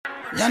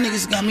Y'all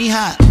niggas got me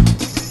hot.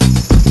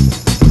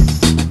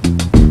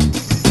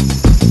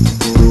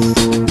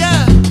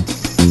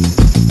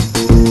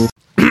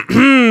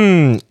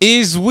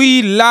 Is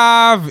we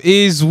live?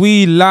 Is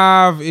we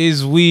live?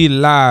 Is we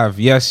live?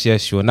 Yes,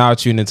 you are now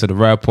tuned into the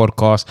Rare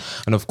Podcast.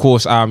 And of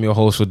course, I'm your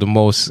host with the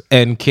most,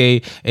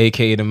 NK,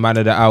 aka the man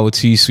of the hour,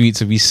 too sweet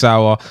to be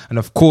sour. And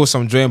of course,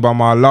 I'm joined by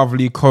my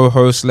lovely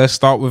co-host. Let's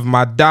start with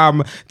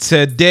Madame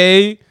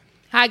today.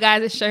 Hi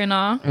guys, it's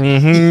Shona.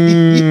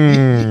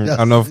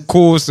 And of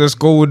course, let's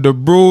go with the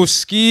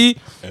broski.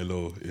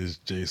 Hello, it's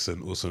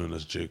Jason, also known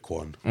as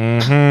J-Quan.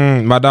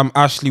 Madame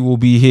Ashley will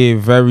be here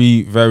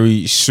very,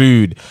 very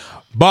soon.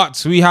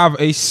 But we have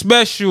a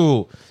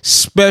special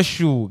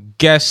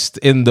guest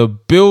in the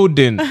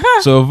building.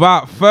 So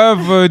without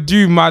further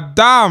ado,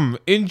 Madame,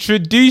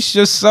 introduce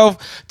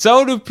yourself.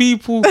 Tell the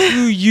people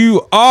who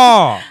you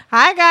are.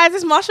 Hi guys,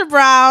 it's Marsha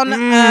Brown,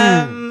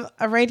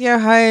 a radio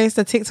host,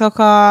 a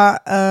TikToker.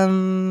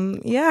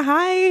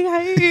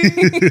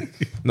 Hi.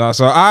 No,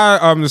 so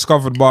I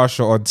discovered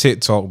Marsha on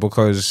TikTok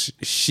because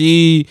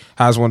she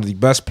has one of the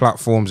best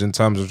platforms in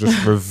terms of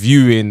just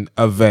reviewing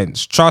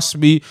events. Trust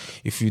me,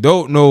 if you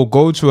don't know,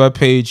 go to her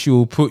page. She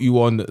will put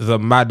you on the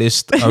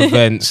maddest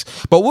events.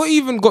 But what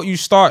even got you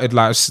started,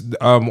 like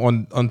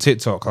on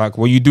TikTok? Like,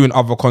 were you doing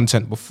other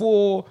content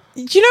before?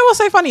 Do you know what's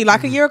so funny?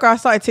 Like a year ago, I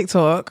started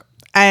TikTok.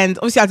 And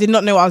obviously I did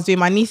not know what I was doing.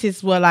 My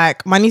nieces are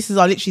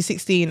literally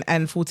 16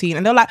 and 14.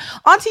 And they're like,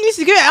 Auntie, you need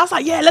to do it. I was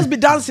like, yeah, let's be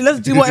dancing. Let's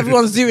do what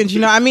everyone's doing. Do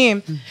you know what I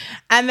mean?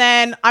 And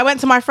then I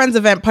went to my friend's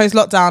event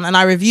post-lockdown and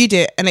I reviewed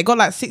it. And it got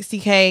like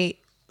 60K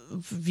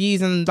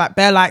views and like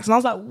bare likes. And I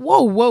was like,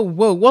 whoa,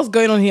 what's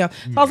going on here?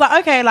 So I was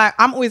like, okay, like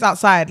I'm always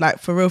outside, like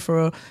for real.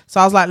 So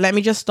I was like, let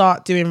me just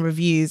start doing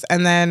reviews.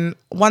 And then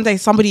one day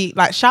somebody,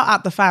 like, shout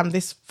out the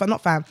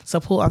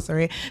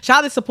supporter, shout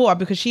out the supporter,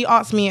 because she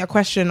asked me a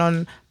question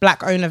on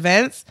black owned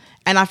events.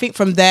 And I think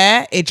from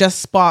there, it just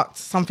sparked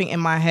something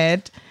in my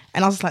head.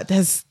 And I was like,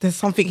 there's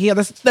something here.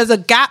 There's a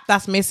gap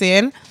that's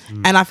missing.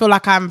 And I feel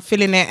like I'm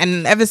filling it.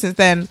 And ever since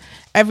then,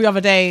 every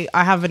other day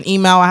I have an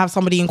email, I have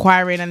somebody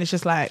inquiring, and it's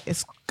just like,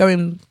 it's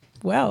going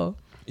well.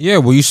 Yeah,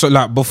 were you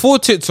like before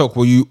TikTok,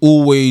 were you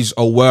always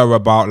aware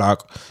about like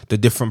the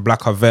different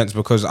black events?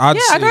 Because I go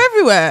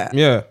everywhere.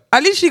 Yeah. I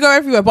literally go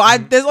everywhere.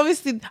 But there's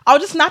obviously, I'll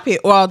just snap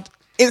it or I'll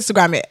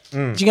Instagram it. Do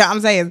you get what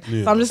I'm saying?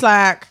 Yeah. So I'm just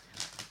like,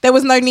 there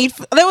was no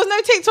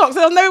TikTok, so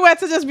there was nowhere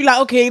to just be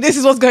like, okay, this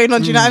is what's going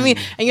on. Do you know what I mean?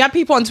 And you have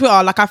people on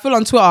Twitter, like I feel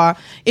on Twitter,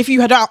 if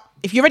you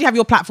already have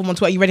your platform on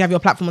Twitter, you already have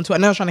your platform on Twitter,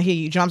 and they're trying to hear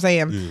you. Do you know what I'm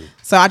saying? Yeah.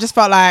 So I just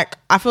felt like,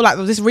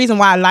 this reason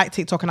why I like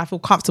TikTok and I feel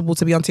comfortable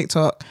to be on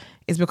TikTok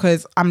is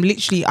because I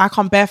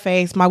can't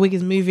bareface, my wig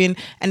is moving,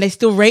 and they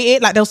still rate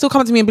it. Like they'll still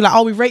come to me and be like,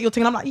 oh, we rate your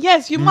thing. And I'm like,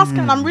 yes, you must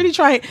can. I'm really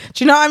trying.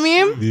 Do you know what I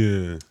mean?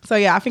 Yeah. So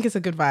yeah, I think it's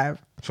a good vibe.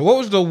 So what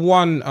was the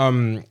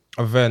one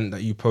event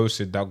that you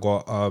posted that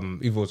got either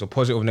it was a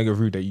positive or negative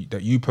review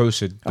that you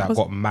posted that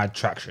got mad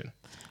traction?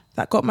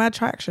 That got mad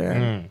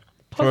traction.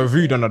 So a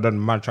review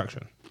done mad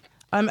traction.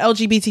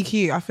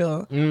 LGBTQ, I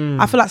feel.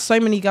 I feel like so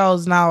many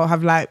girls now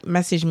have like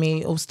messaged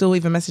me or still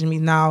even message me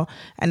now,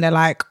 and they're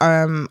like,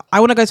 I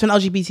want to go to an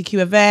LGBTQ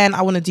event,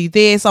 I want to do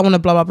this, I want to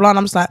blah blah blah. And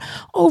I'm just like,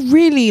 oh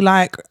really?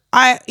 Like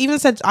I even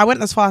said, I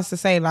went as far as to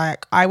say,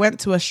 like, I went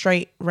to a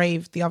straight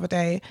rave the other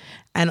day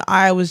and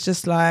I was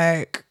just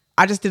like,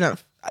 I just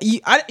didn't.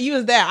 You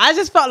was there. I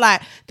just felt like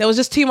there was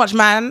just too much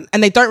man,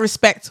 and they don't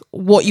respect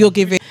what you're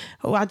giving.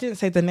 Oh, I didn't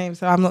say the name,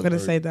 so I'm not going to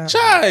say that.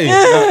 Sorry,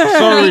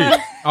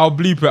 I'll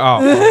bleep it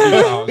out.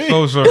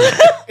 So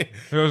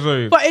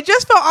sorry. But it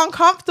just felt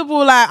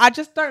uncomfortable. Like I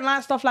just don't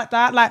like stuff like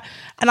that. Like,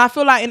 and I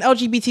feel like in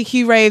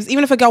LGBTQ raves,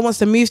 even if a girl wants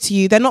to move to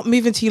you, they're not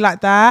moving to you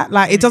like that.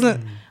 Like it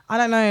doesn't. I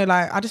don't know.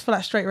 Like I just feel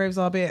like straight raves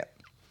are a bit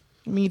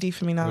meaty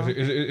for me now.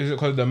 Is it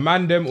because the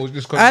man them or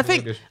just because I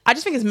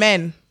just think it's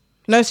men.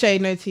 No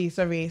shade, no tea.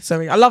 Sorry.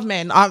 I love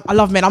men. I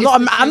love men. I'm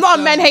not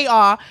a men hater.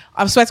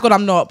 I swear to God,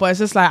 I'm not. But it's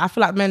just like I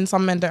feel like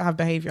some men don't have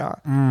behavior.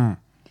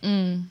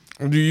 You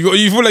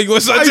feel like you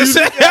got something to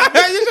say?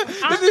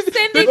 I'm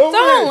saying they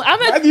don't.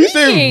 I'm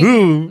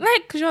agreeing.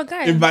 Like, cause you're a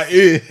guy. In my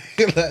ear.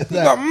 like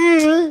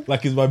that.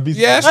 Like it's my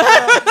business. Yes.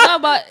 No,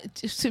 but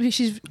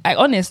she's like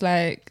honest.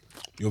 Like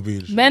you're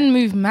being men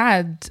move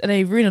mad and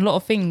they ruin a lot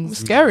of things. It's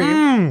scary.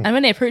 And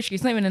when they approach you,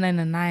 it's not even in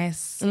a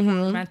nice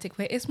romantic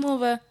way. It's more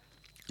of a.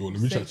 Yo,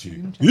 let me chat to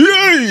you.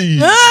 Yay!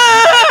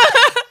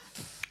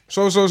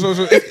 So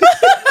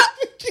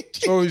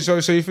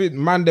you think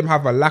man them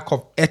have a lack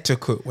of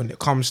etiquette when it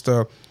comes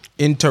to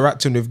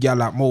interacting with gal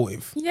like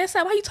motive? Yes,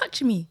 like, why are you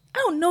touching me? I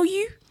don't know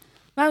you.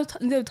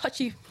 They'll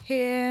touch you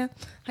here.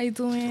 How you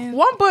doing?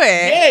 One boy.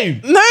 Hey.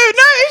 No,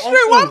 it's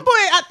true. One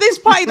boy at this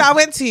party that I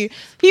went to,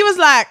 he was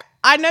like,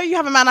 I know you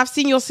have a man, I've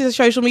seen your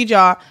social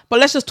media, but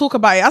let's just talk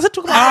about it. I said,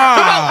 talk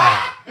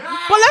about it.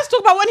 But let's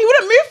talk about when he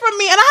wouldn't move from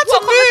me and I had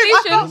to move.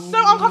 I felt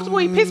so uncomfortable.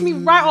 He pissed me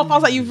right off. I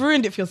was like, you've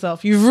ruined it for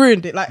yourself. You've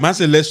ruined it. Like, man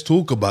said, let's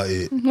talk about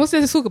it. What's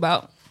there to talk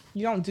about?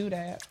 You don't do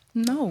that.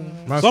 No.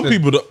 Some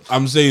people,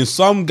 I'm saying,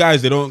 some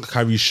guys, they don't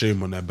carry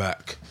shame on their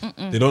back.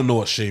 They don't know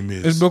what shame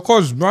is. It's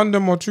because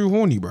random are too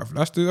horny, bruv.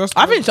 That's the.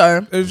 I think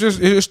so.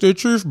 It's the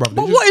truth, bruv.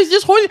 But what is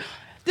this horny?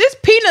 This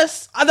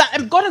penis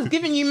that God has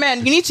given you, men,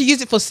 you need to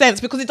use it for sense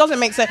because it doesn't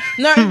make sense.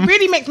 No, it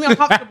really makes me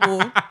uncomfortable.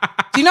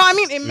 Do you know what I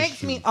mean? It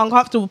makes me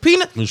uncomfortable.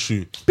 Penis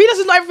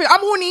is not everything. I'm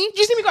horny. Do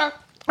you see me go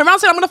around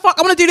saying I'm gonna fuck?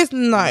 I'm gonna do this.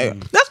 No,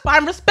 that's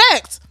fine.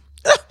 Respect.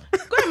 Go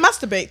and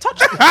masturbate. Touch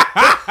it.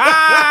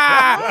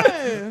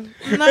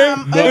 No,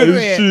 I'm over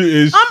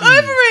it. I'm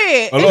over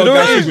it. You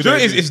know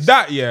what it is? It's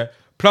that, yeah.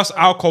 Plus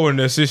alcohol in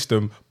their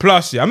system.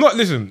 Plus, yeah. I'm not.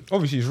 Listen.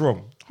 Obviously, it's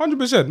wrong.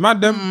 100%. Man,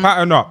 them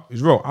pattern up.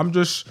 It's wrong. I'm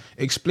just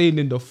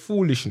explaining the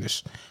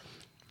foolishness.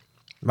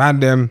 Man,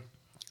 them.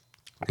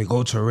 They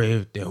go to a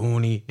rave, they're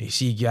horny, they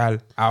see gal,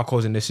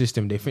 alcohol's in the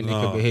system, they think they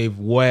can behave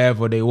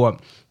wherever they want.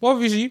 But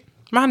obviously,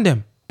 man,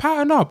 them,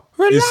 pattern up,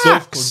 relax. It's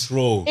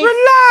self-control. Relax.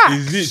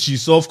 It's literally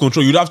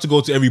self-control. You don't have to go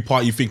to every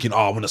party thinking,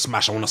 I want to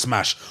smash.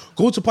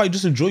 Go to a party,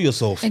 just enjoy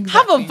yourself.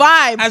 Exactly. Have a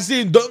vibe. As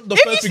in, the if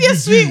first you thing see a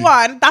sweet do.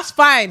 one, that's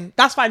fine.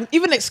 That's fine.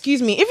 Even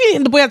excuse me.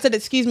 If the boy had said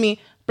excuse me,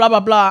 blah blah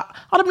blah,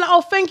 I'd be like,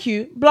 oh thank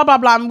you, blah blah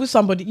blah. I'm with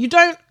somebody. You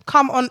don't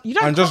come on. You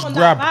don't and come just on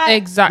grab. that vibe.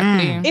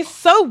 Exactly. It's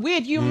so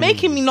weird. You're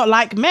making me not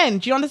like men.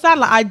 Do you understand?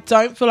 Like I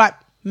don't feel like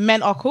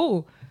men are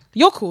cool.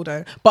 You're cool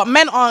though, but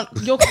men aren't.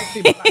 You're cool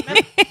too. But like, men,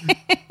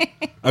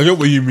 I get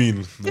what you mean.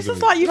 it's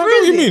just like you I get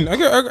what you ruined mean. I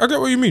get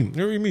what you mean. I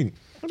get what you mean.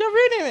 You're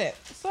ruining it.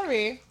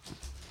 Sorry.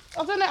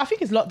 I don't know. I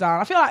think it's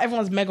lockdown. I feel like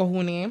everyone's mega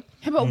horny.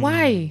 Yeah, but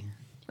why?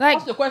 Like,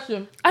 What's the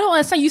question? I don't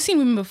understand. You've seen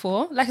women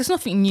before. Like, it's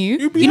nothing new.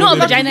 You You know what a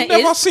never- vagina you've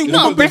never is. seen You know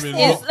what a women breast being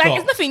is. locked Like, up.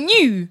 it's nothing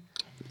new.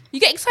 You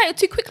get excited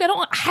too quickly.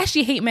 I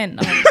actually hate men.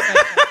 No,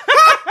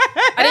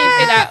 I didn't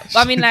say that. But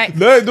I mean, like,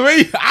 No, the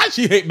way I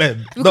actually hate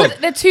men. No. because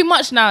they're too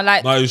much now.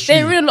 Like, No, it's they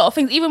true. ruin a lot of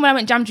things. Even when I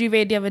went Jam Juve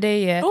the other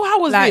day, yeah. Oh, how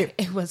was like,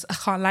 it? It was, I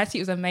can't lie to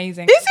you, it was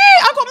amazing. Is it?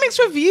 I got mixed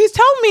reviews.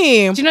 Tell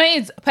me. Do you know what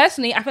it is?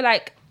 Personally, I feel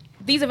like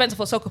these events are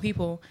for soccer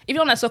people. If you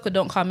don't like soccer,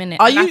 don't come in it.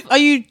 Are And you I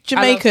love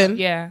Jamaican? soccer,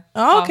 yeah.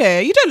 Oh,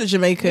 okay. You don't look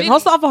Jamaican. Really?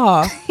 What's the other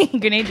half?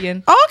 Grenadian.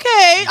 Okay.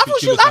 I thought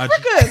she was She looks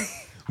African.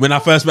 When I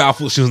first met her, I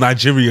thought she was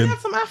Nigerian.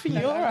 That's some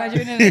African. You're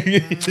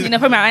right. You know,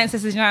 from my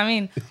ancestors, you know what I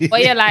mean?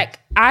 But yeah, like,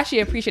 I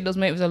actually appreciate those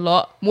motives a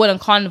lot more than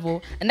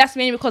Carnival. And that's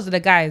mainly because of the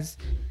guys.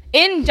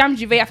 In Jam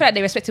Juve, I feel like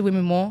they respected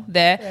women more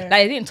there. Yeah. Like,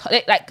 they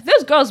didn't, like,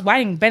 those girls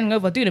whining, bending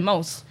over, do the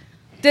most.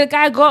 Did a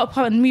guy go up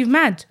and move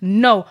mad?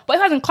 No. But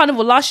if I was in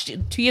Carnival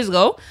 2 years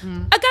ago, a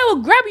guy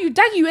will grab you,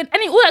 dag you, and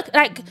it all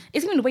like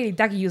it's even the way they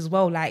dag you as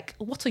well. Like,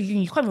 what are you?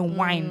 You can't even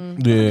whine.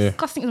 Yeah. It's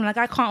disgusting when a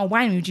guy can't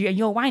whine with you and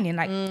you're whining.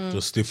 Like,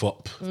 Just stiff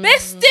up. they're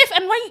stiff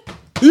and why?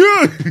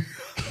 Yeah.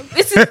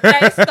 This is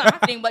like, it's not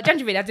happening. But Jam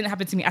Juve, that didn't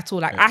happen to me at all.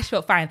 Like, I actually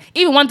felt fine.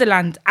 Even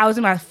Wonderland, I was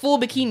in my full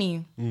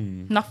bikini.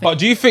 Nothing. But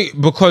do you think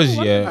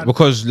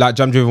because like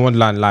Jam Juve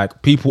Wonderland,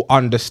 like people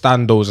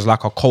understand those as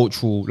like a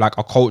cultural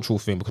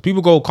thing, because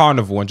people go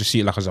Carnival and just see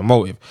it like as a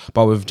motive,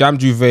 but with Jam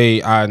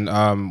Juve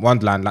and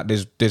Wonderland, like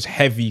there's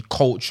heavy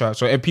culture,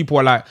 so if people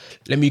are like,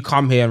 let me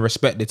come here and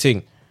respect the thing.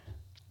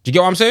 Do you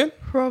get what I'm saying?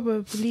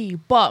 Probably.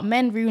 But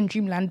men ruined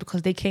Dreamland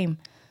because they came.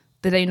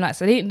 They didn't like,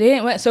 so they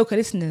weren't soca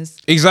listeners.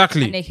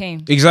 Exactly. And they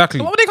came.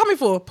 Exactly. What were they coming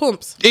for?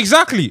 Pumps.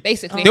 Exactly.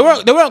 Basically. They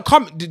weren't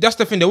coming. That's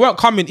the thing. They weren't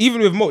coming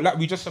even with motive. Like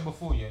we just said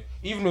before, yeah.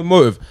 Even with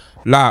motive,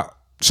 like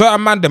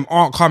certain man them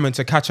aren't coming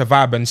to catch a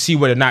vibe and see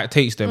where the night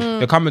takes them.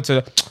 They're coming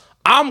to,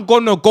 I'm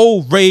gonna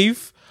go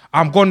rave.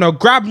 I'm gonna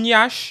grab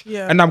Nyash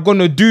and I'm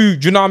gonna do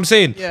you know what I'm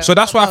saying? Yeah, so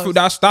that's why I feel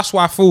that's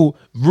why I feel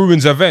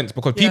ruins events,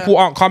 because people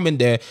aren't coming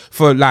there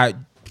for like,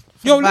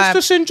 yo, let's vibe.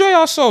 just enjoy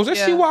ourselves.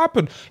 Let's see what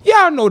happened. Yeah,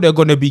 I know they're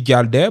gonna be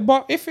gal there,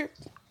 but if it,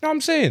 you know what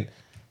I'm saying?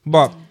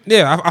 But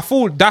yeah, I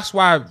feel that's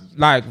why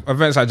like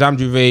events like Jam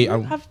Juve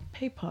and Have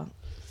paper.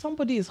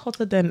 Somebody is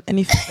hotter than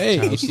anything. hey,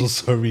 I'm so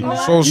sorry.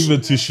 So-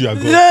 Even tissue I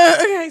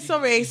got. Okay,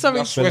 sorry.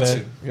 you're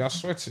sweating. You're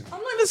sweating. I'm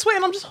not even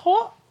sweating. I'm just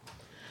hot.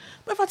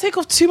 But if I take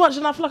off too much,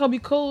 then I feel like I'll be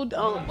cold.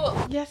 Oh,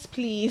 but yes,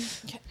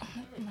 please.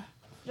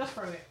 Just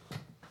throw it.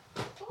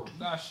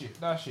 That shit.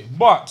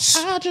 But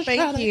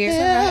Thank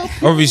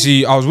you.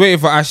 obviously, I was waiting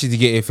for Ashley to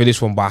get it for this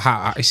one, but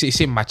it's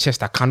in my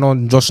chest. I cannot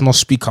just not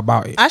speak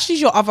about it. Ashley's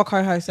your other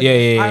co-host.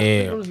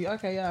 Yeah. All of you.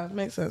 Okay, yeah,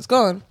 makes sense.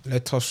 Go on.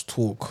 Let us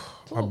talk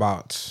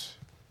about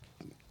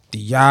the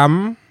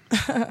Yam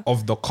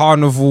of the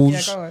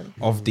carnivals Yeah, go on.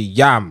 of the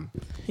Yam.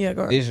 Yeah,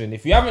 go on. Listen,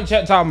 if you haven't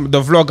checked out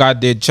the vlog I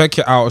did, check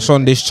it out. It's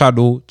on this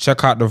channel.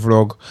 Check out the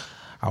vlog.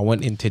 I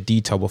went into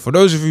detail. But for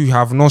those of you who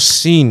have not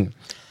seen,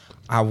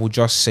 I will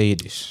just say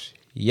this.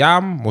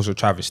 Yam was a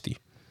travesty.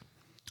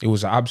 It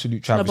was an absolute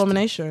An travesty.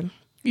 abomination.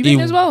 You been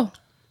It- as well?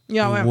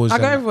 Yeah, I was go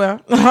an- everywhere.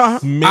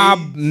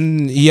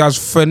 He has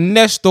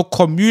finessed the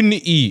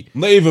community.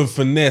 Not even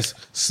finesse.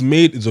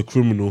 Smade is a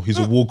criminal. He's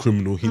a war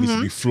criminal. He needs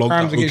to be flogged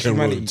Crimes at against Oaken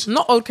humanity. Road.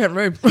 Not Old Kent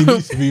Road. He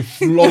needs to be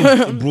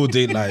flogged in broad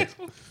daylight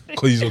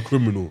because he's a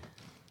criminal.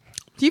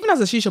 He even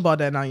has a shisha bar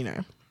there now, you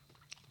know.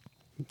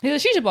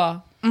 He's a shisha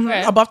bar.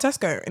 Where? above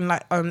Tesco in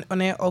like on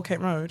near Old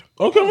Cape Road.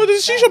 Okay, what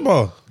is a shisha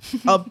bar?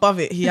 Above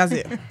it, he has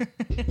it.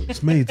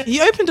 It's made.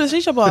 He opened a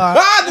shisha bar.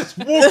 That's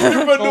more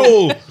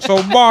criminal. So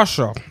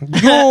Marsha,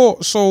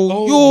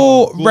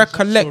 So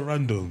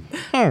random.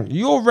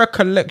 your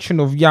recollection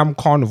of Yam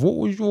Carnival,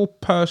 what was your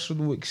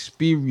personal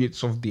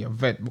experience of the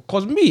event?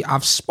 Because me,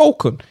 I've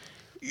spoken.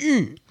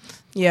 You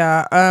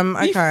Yeah.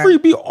 be Okay. free,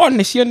 be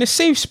honest. You're in a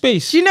safe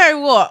space. Do you know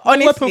what? No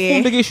weapon Honestly,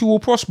 formed against you will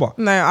prosper.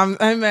 no,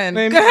 amen.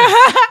 Amen.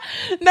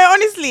 No,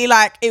 honestly,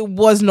 like it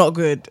was not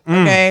good.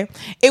 Okay,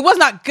 it was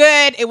not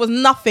good. It was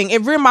nothing.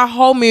 It ruined my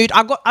whole mood.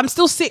 I'm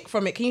still sick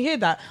from it. Can you hear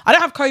that? I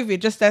don't have COVID.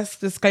 Just this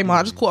disclaimer.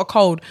 I just caught a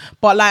cold.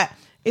 But like,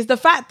 it's the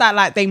fact that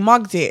like they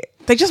mugged it.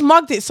 They just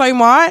mugged it so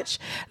much.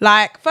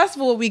 Like, first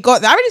of all, we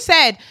got. I already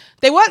said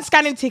they weren't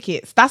scanning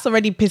tickets. That's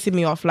already pissing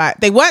me off. Like,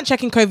 they weren't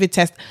checking COVID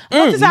tests.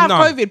 Not to say I have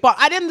COVID, but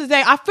at the end of the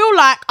day, I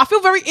feel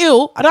very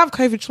ill. I don't have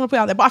COVID. Just want to put it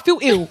out there, but I feel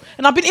ill,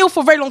 and I've been ill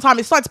for a very long time.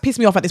 It's starting to piss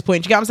me off at this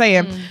point. Do you get what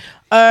I'm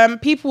saying?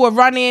 People were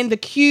running the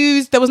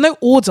queues. There was no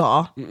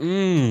order.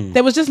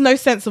 There was just no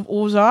sense of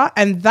order,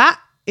 and that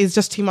is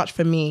just too much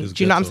for me. It's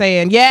Do you know what I'm ghetto.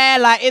 saying? Yeah,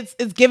 like it's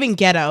giving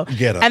ghetto.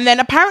 Ghetto. And then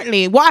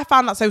apparently, what I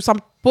found out, so some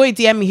boy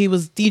DM me, he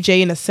was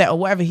DJing a set or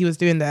whatever he was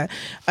doing there.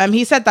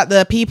 He said that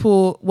the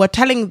people were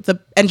telling the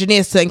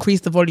engineers to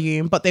increase the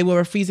volume, but they were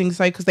refusing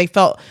so because they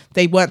felt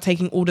they weren't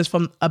taking orders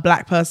from a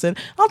black person.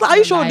 I was like, are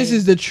you sure this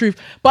is the truth?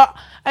 But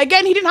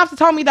again, he didn't have to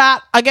tell me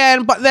that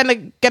again. But then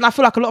again, I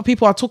feel like a lot of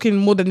people are talking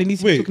more than they need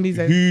to be Wait, talking these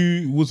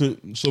days. who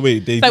wasn't? So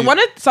wait, they. So did-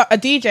 a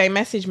DJ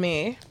messaged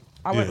me.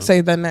 I won't Yeah.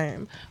 say their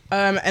name.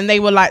 And they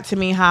were like to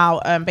me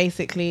how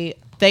basically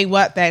they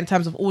worked there in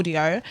terms of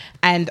audio,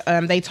 and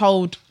they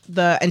told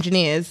the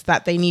engineers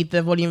that they need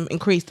the volume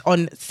increased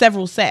on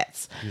several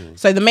sets.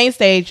 So the main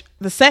stage,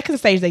 the second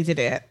stage they did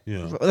it,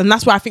 and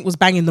that's where I think was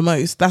banging the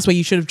most. That's where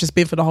you should have just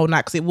been for the whole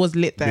night because it was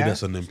lit there.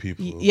 Midas and them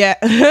people. Yeah.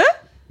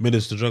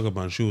 Minister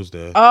Juggerman, she was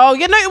there. Oh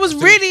yeah, no, it was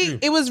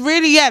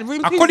really yeah.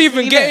 Room I two couldn't was even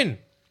really get lit. in.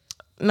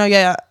 No,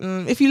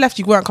 if you left,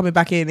 you weren't coming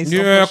back in. It's Yeah,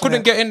 I unfortunate.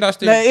 couldn't get in that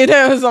stage. No,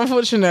 it was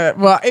unfortunate,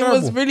 but it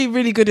was Terrible. really,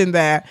 really good in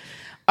there.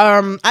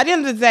 At the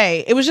end of the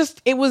day, it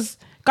was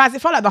guys.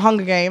 It felt like the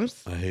Hunger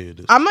Games. I hated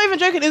it. I'm not even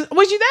joking.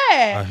 Was you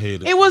there? I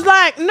hated it. It was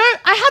like no,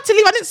 I had to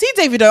leave. I didn't see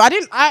David though.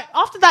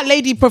 After that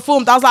lady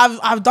performed, I was like,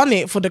 I've done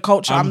it for the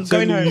culture. I'm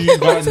going telling home. you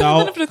right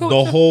now, for the culture.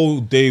 the whole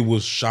day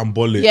was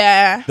shambolic.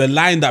 Yeah. The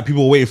line that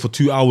people were waiting for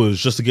 2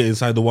 hours just to get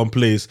inside the one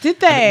place. Did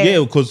they? Yeah,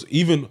 because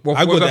even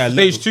I got there at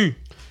stage 11. two.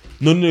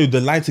 No, the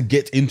line to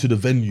get into the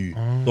venue,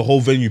 the whole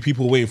venue,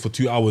 people were waiting for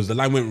 2 hours. The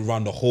line went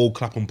around the whole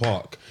Clapham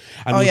Park.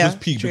 And it was just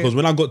peak true. because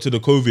when I got to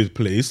the COVID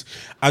place,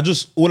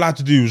 all I had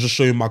to do was just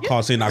show him my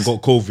car saying I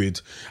got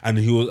COVID, and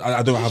he was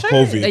I don't have show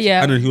COVID. it?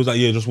 Yeah. And then he was like,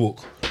 yeah, just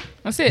walk.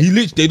 That's it. He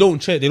literally, they don't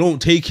check, they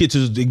don't take it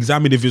to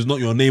examine if it's not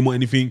your name or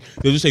anything.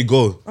 They'll just say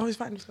go. Oh, it's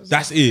fine.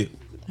 That's it.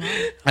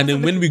 And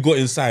then when we got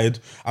inside,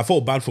 I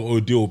felt bad for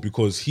Odile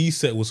because he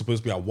said it was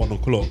supposed to be at 1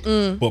 o'clock,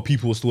 but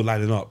people were still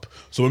lining up.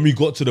 So when we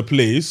got to the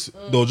place,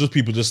 there were just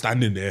people just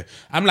standing there.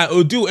 I'm like,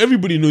 Odile,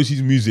 everybody knows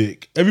his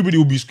music. Everybody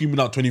will be screaming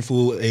out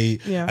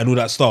 24/8 Yeah. and all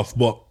that stuff,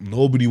 but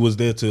nobody was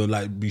there to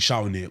like be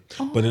shouting it.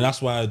 But then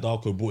that's why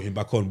Darko brought him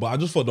back on. But I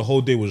just thought the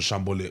whole day was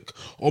shambolic.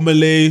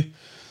 Omele,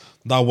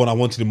 that one I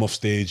wanted him off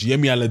stage.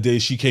 Yemi Alade,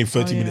 she came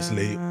 30 minutes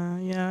late.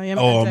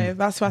 Yeah,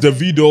 that's what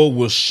Davido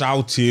was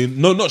shouting.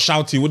 No, not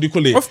shouting. What do you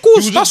call it? Of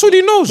course, He was that's what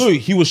he knows. No,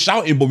 he was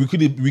shouting, but we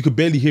could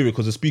barely hear it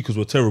because the speakers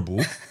were terrible.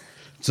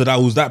 So that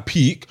was that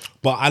peak.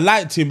 But I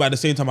liked him, but at the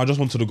same time, I just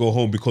wanted to go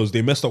home because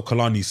they messed up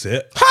Kalani's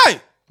set.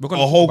 Hi.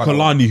 A whole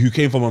Kalani who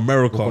came from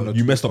America,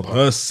 you messed up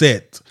her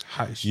set.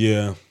 Hi.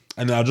 Yeah.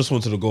 And then I just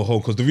wanted to go home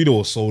because the video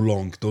was so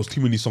long. There was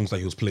too many songs that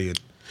he was playing.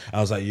 I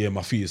was like, yeah,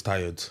 my feet is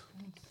tired.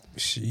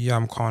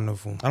 Yam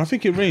Carnival. And I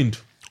think it rained.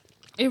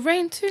 It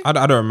rained too. I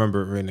don't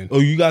remember it raining. Oh,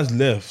 you guys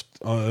left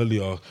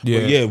earlier. Yeah.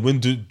 But yeah,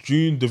 when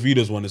June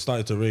Davido's one, it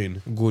started to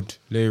rain. Good.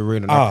 Let it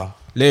rain on Ah. that.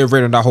 Let it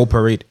rain on that whole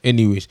parade.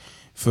 Anyways,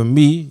 for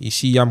me, you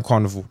see Yam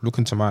Carnival. Look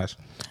into my eyes.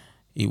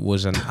 It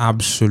was an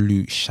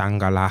absolute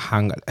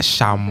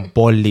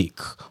shambolic.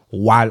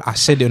 While I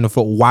said it on the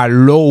floor,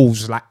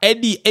 wallows, like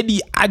any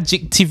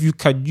adjective you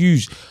can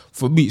use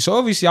for me. So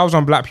obviously I was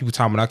on Black People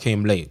time when I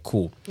came late.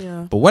 Cool.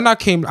 Yeah. But when I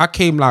came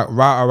like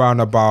right around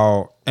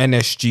about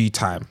NSG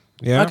time.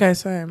 Yeah. Okay,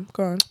 same.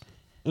 Go on.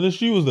 And then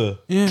she was there.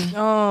 Yeah.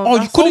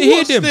 Oh, You couldn't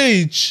hear them.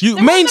 Stage? You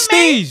They main was the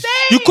main stage.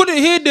 You couldn't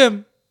hear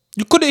them.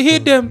 You couldn't hear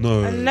them.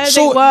 No. no,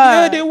 So, they were.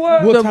 yeah, they were.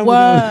 What They time were.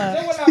 were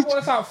They were like,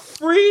 what's that,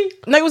 3?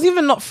 No, it was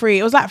even not 3.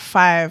 It was like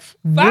 5.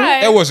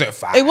 Five. It wasn't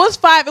 5. It was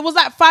 5. It was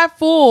like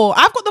 5-4.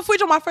 I've got the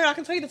footage on my phone. I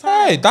can tell you the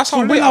time. Hey, that's how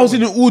So when late I was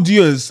in the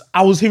audience,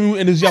 I was hearing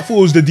energy. I thought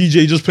it was the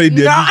DJ just played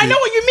their No, music. I know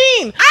what you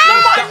mean. No, but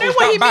I know was what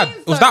that he bad? means.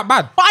 It was though. that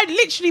bad? But I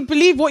literally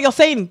believe what you're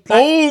saying. Like,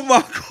 Oh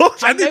my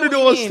gosh, I didn't know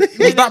know what what you was mean.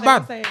 It was that I know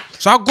what bad. you're saying.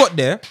 So I got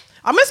there.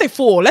 I'm gonna say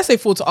 4. Let's say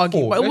 4 to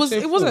argue, but it Let's say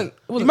it 4. wasn't.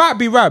 You might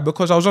be right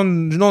because I was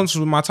on nonsense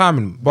with my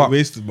timing, I but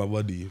wasted my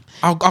money.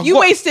 you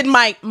wasted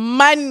my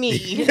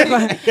money.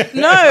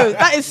 No,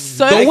 that is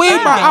so. the way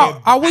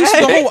bad. I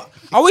wasted the whole.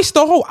 I wish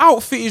the whole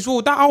outfit as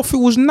well. That outfit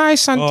was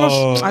nice and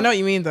just. I know what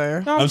you mean, though.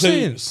 You know what I'm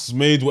saying,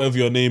 Smade, whatever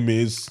your name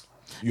is.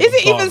 Is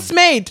it even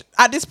Smade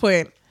at this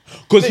point?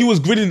 Because he was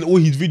grinning all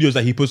his videos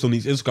that he posts on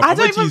his Instagram. I don't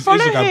went to even his follow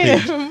Instagram him.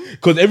 page.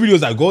 Because every video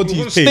was like, go to He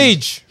his was on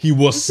page. stage. He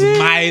was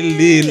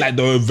smiling like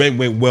the event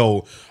went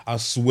well. I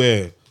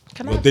swear.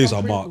 Can I Your have days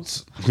some are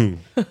marked.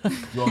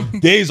 Your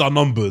days are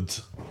numbered.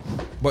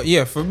 But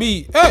yeah, for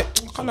me,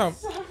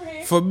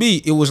 for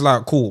me, it was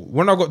like cool.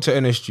 When I got to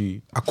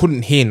NSG, I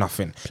couldn't hear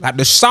nothing. Like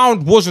the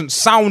sound wasn't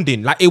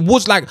sounding. Like it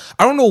was like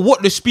I don't know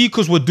what the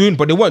speakers were doing,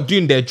 but they weren't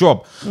doing their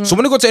job. So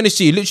when I got to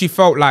NSG, it literally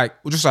felt like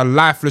just a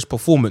lifeless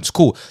performance.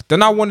 Cool.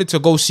 Then I wanted to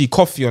go see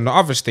Coffee on the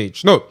other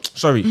stage. No,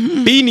 sorry,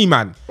 Beanie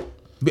Man.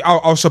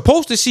 I was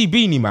supposed to see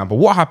Beanie Man, but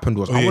what happened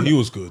was He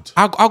was good.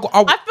 I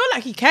feel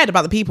like he cared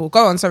about the people.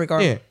 Go on, sorry, go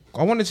on. Yeah,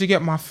 I wanted to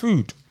get my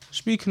food.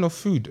 Speaking of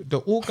food,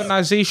 the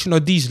organization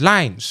of these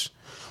lines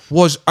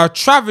was a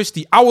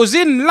travesty. I was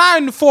in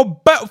line for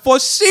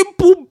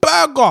simple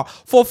burger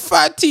for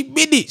 30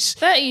 minutes.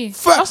 30.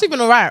 That's even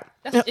alright.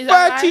 Is that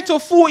 30 right? to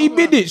 40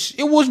 minutes.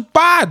 It was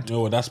bad. You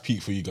know what, that's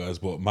peak for you guys,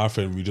 but my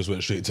friend, we just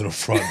went straight to the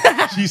front.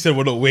 She said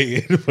we're not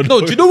waiting.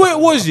 No, do you know what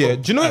it was, yeah?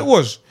 Do you know what it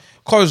was?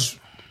 Because,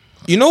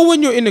 you know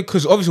when you're in it,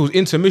 because obviously it was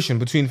intermission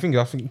between things.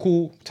 I think,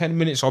 cool, 10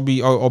 minutes, I'll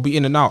be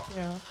in and out.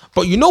 Yeah.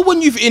 But you know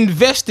when you've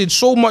invested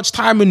so much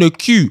time in the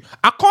queue,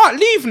 I can't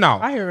leave now.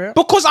 I hear it.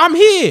 Because I'm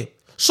here.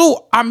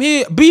 So I'm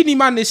here. Beanie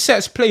Man is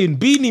sets playing.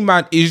 Beanie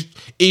Man is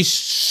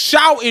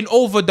shouting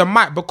over the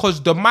mic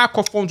because the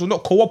microphones were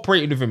not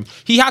cooperating with him.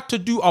 He had to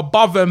do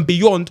above and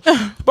beyond.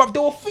 But they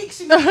were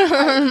fixing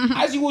it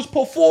as he was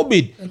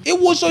performing. It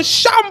was a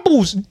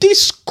shambles.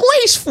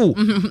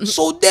 Disgraceful.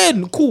 So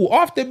then, cool.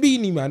 After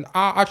Beanie Man,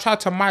 I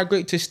tried to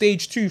migrate to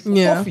stage 2 for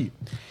Coffee.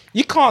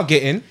 You can't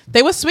get in.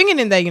 They were swinging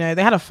in there, you know.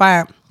 They had a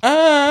fight.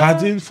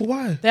 Padding for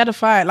why? They had a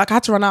fight. Like I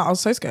had to run out. I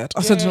was so scared.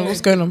 I said, what's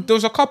going on? There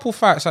was a couple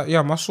fights. Like,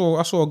 I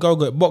saw a girl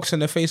get boxed in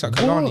the face at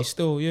Kalani.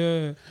 Still,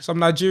 yeah. Some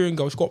Nigerian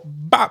girl. She got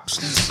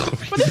baps.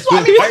 But this is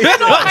what I mean.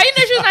 How you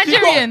know she was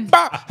Nigerian?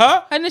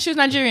 Huh? How you know she was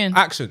Nigerian?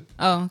 Accent.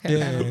 Oh, okay.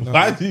 Yeah, no.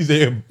 Why did you say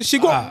him? She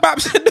got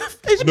baps in the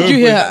face. No, you but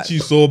hear it's that? actually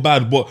so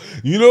bad. But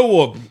you know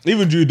what?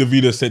 Even during the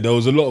video set, there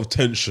was a lot of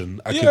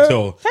tension. I could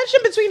tell. Tension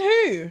between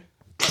who?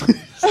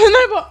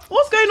 No, but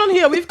what's going on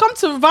here? We've come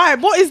to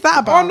vibe. What is that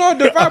about? Oh no,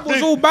 the vibe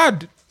was all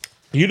bad.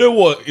 You know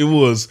what it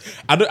was?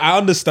 I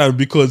understand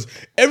because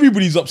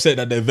everybody's upset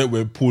that the event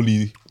went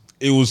poorly.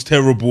 It was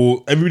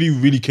terrible. Everybody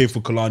really came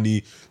for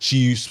Kalani.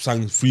 She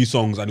sang 3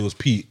 songs and it was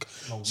peak.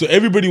 So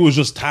everybody was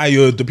just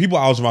tired. The people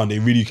I was around, they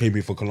really came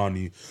in for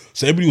Kalani.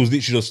 So everybody was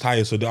literally just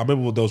tired. So I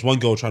remember there was one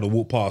girl trying to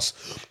walk past.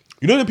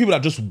 You know the people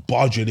that just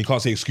barge you and they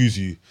can't say excuse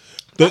you?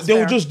 They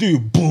will just do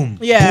boom, boom.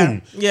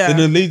 Yeah. Then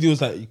the lady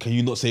was like, can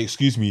you not say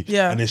excuse me?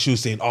 Yeah. And then she was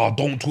saying, oh,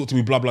 don't talk to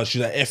me, blah, blah.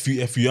 She's like, F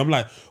you, F you. I'm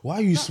like, why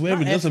are you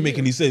swearing? It doesn't make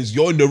any sense.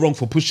 You're in the wrong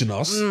for pushing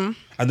us. And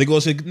they go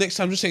say, next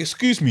time, just say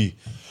excuse me.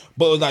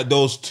 But it was like, there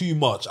was too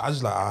much.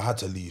 I had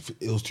to leave.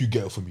 It was too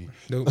ghetto for me.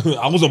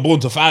 I wasn't born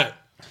to fight.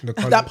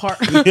 That part.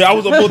 Yeah, I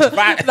wasn't born to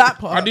fight. That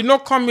part. I did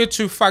not come here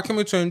to fight. I came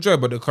here to enjoy.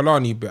 But the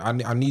Kalani bit,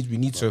 I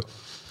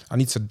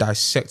need to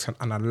dissect and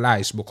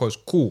analyze because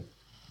cool.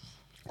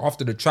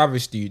 After the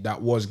travesty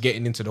that was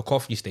getting into the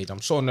Coffee stage,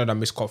 I'm so annoyed I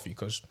missed Coffee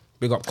because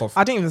big up Coffee.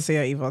 I didn't even see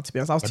her either, to be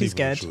honest. I was too didn't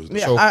even scared. know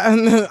she Yeah, was-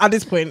 and at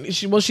this point,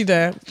 was she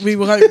there? We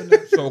were hoping.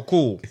 So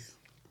cool.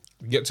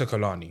 We get to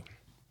Kalani.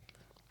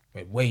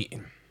 We're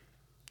waiting.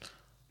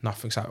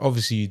 Nothing's happening.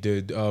 Obviously,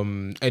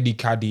 the Eddie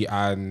Caddy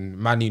and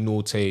Manny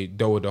Norte,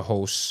 they were the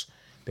hosts.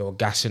 They were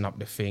gassing up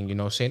the thing, you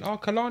know, saying, oh,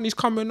 Kalani's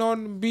coming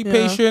on, be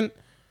patient.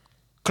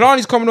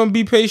 Kalani's coming on,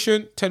 be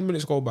patient. 10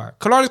 minutes go by.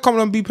 Kalani's coming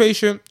on, be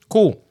patient.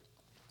 Cool.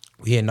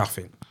 We hear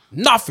nothing.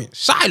 Nothing.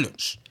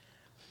 Silence.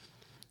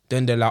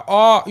 Then they're like,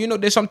 oh, you know,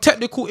 there's some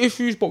technical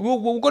issues, but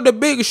we're going to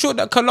make sure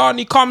that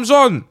Kalani comes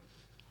on.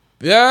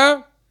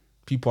 Yeah?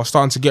 People are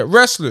starting to get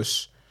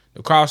restless.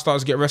 The crowd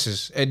starts to get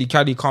restless. Eddie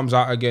Caddy comes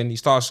out again. He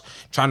starts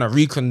trying to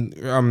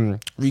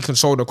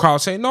reconsole the crowd,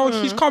 saying, no,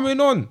 she's coming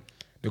on.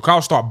 The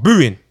crowd start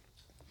booing.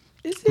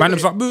 Man,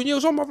 start booing. Yeah, it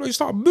was on my vlog.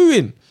 Start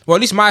booing. Well,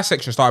 at least my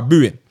section started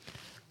booing.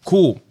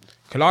 Cool.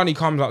 Kalani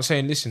comes out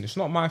saying, listen, it's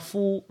not my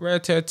fault. Rare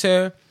tear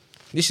tear.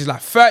 This is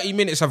like 30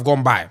 minutes have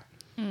gone by.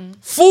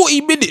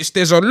 40 minutes,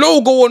 there's a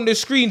logo on the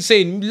screen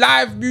saying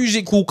live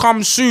music will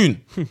come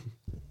soon.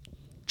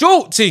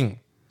 Jolting.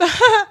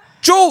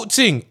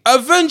 Jolting.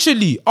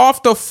 Eventually,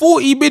 after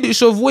 40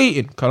 minutes of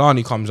waiting,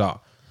 Kalani comes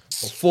out.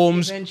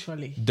 Performs.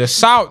 Eventually. The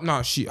sound.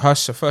 No,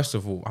 first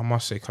of all, I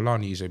must say,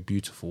 Kalani is a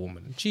beautiful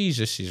woman.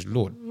 Jesus is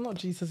Lord. Not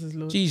Jesus is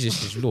Lord.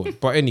 Jesus is Lord.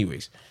 But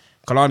anyways,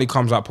 Kalani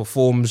comes out,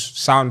 performs,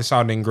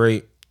 sounding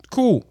great.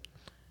 Cool.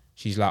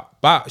 She's like,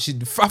 I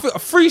think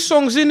 3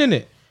 songs in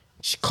it.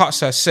 She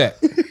cuts her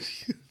set.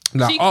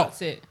 Like, She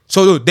cuts it.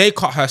 So look, they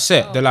cut her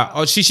set. They're like,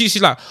 oh,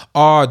 she's like,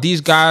 oh, these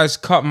guys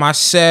cut my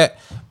set.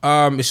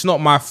 It's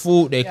not my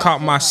fault. They cut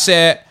my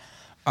set.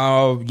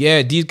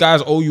 Yeah, these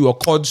guys owe you a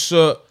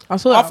concert. I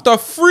saw that. After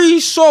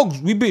 3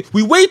 songs,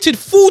 we waited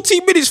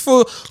 40 minutes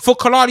for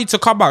Kalani to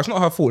come out. It's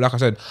not her fault, like I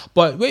said.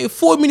 But waited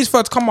 40 minutes for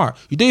her to come out.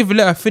 You didn't even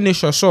let her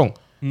finish her song.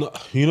 No,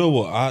 you know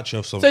what? I actually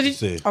have something to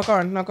say. Oh, go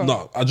on. No, go on.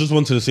 No, I just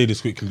wanted to say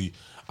this quickly.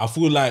 I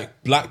feel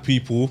like black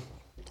people,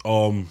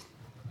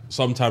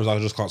 sometimes I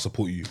just can't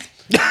support you.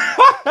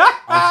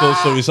 I'm so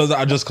sorry. Sometimes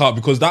I just can't,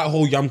 because that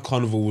whole Yam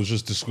Carnival was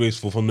just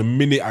disgraceful. From the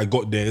minute I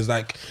got there, it's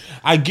like,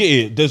 I get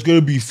it. There's going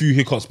to be a few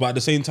hiccups, but at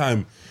the same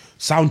time,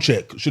 sound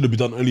check should have been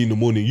done early in the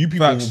morning. You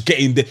people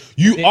getting there,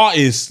 you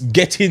artists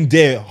getting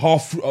there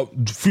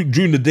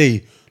during the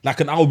day, like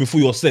an hour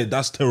before your set.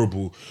 That's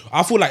terrible.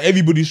 I feel like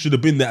everybody should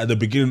have been there at the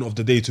beginning of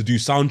the day to do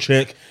sound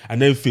check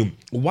and everything.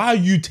 Why are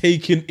you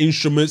taking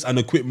instruments and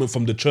equipment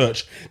from the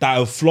church that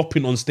are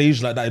flopping on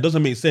stage like that? It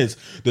doesn't make sense.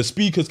 The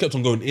speakers kept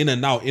on going in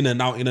and out, in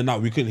and out, in and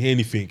out. We couldn't hear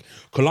anything.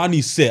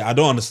 Kalani's set, I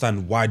don't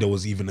understand why there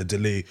was even a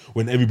delay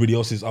when everybody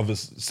else's other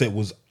set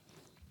was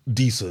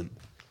decent.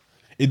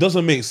 It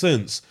doesn't make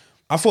sense.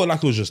 I felt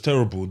like it was just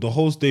terrible. The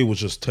whole day was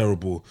just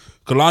terrible.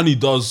 Kalani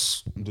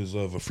does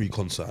deserve a free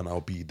concert, and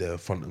I'll be there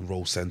front and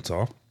row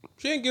center.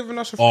 She ain't giving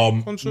us a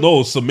free concert.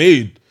 No,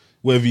 Samaid,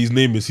 whatever his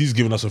name is, he's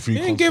giving us a free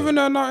concert. He ain't giving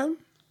her nothing.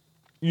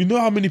 You know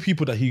how many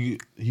people that he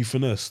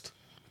finessed?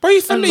 But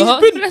he's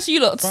Finesse you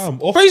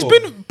lot.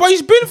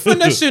 he's been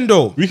finessing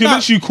though. We can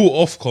literally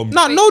call Ofcom.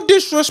 No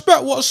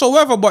disrespect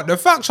whatsoever, but the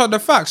facts are the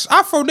facts.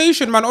 Afro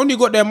Nation, man, only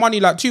got their money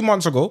like 2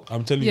 months ago.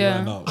 I'm telling you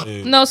right now.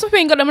 No, some people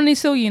ain't got the money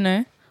still, you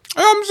know.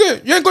 I'm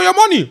saying, you ain't got your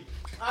money.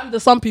 I'm the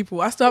some people.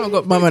 I still haven't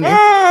got my money.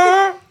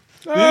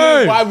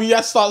 Hey. Why we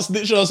just start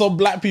snitching on some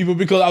black people?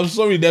 Because I'm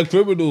sorry, they're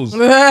criminals. You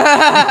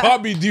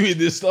can't be doing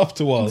this stuff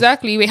to us.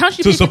 Exactly. Wait, how much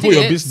you To pay for support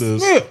your tickets?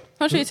 business. Yeah.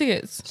 How much are your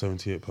tickets?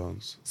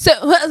 £78. So,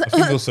 I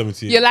think it was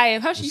 78. you're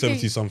lying. How much you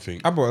 70 pay?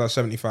 something. I bought that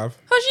 75.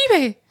 How much you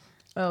pay?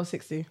 Oh,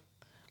 60.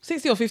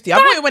 60 or 50. I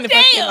bought it when it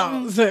first came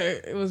damn. out. So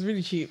it was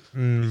really cheap.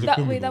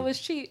 That was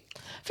cheap.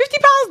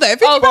 £50 though. £50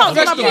 Oh, pounds.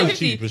 that's Not cheap. bad. It's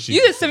cheap, it's cheap.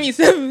 You did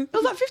 77. It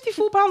was like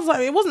 £54. Like,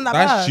 it wasn't that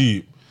That's bad.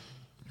 cheap.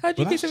 How'd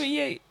you But pay that's-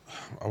 78?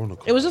 I want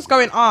to. It was just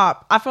going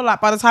up. I feel like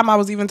by the time I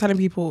was even telling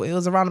people, it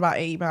was around about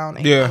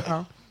 £80.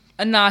 Yeah.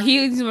 And nah,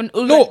 he's even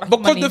No,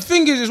 because the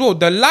thing is as well,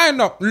 the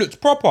lineup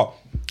looked proper.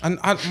 And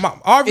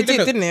Ari It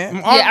did, didn't it?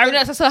 Yeah, I read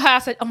that. So I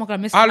said, "Oh my god, I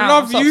missed." I out.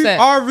 love I'm so you, upset.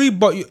 Ari,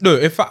 but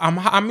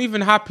I'm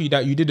even happy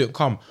that you didn't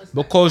come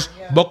because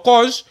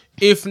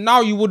if now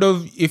you would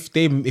have if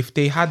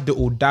they had the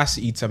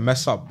audacity to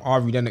mess up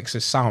Ari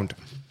Lennox's sound,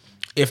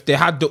 if they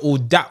had the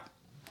audacity,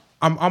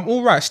 I'm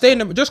all right. Stay in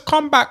them. Just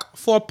come back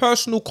for a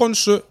personal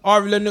concert,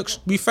 Ari Lennox.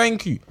 We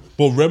thank you.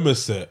 But Rema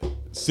said,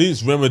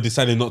 since Rema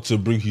decided not to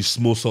bring his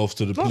small self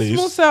to the Not place,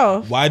 small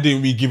self. why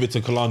didn't we give it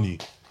to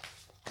Kalani?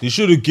 They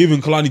should have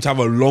given Kalani to have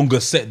a longer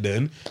set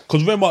then,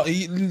 because Rema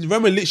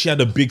literally had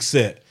a big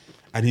set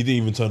and he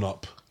didn't even turn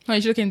up, Oh,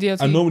 you should look in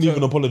DLT. and no one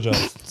even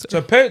apologized.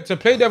 To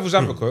play devil's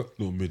advocate,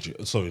 No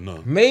midget. Sorry,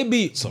 no.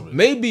 maybe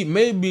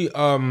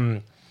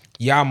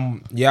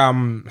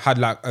Yam had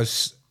like a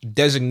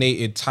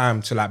designated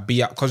time to like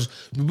be out, because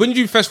when you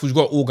do festivals you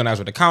got to organize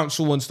with the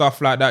council and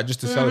stuff like that, just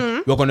to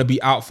say we're going to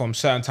be out from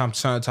certain time to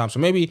certain time. So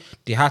maybe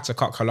they had to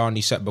cut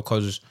Kalani's set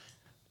because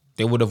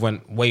they would have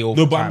went way over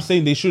No, but time. I'm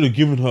saying they should have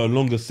given her a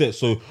longer set.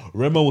 So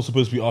Rema was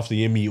supposed to be after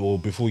Yemi or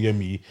before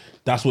Yemi.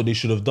 That's what they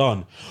should have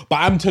done. But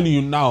I'm telling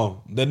you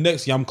now, the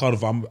next Yam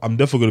Carnival, I'm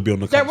definitely going to be on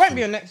the council. There won't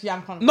be a next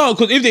Yam Carnival. No,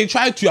 because if they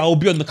try to, I will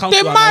be on the council. They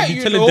and I'll might, be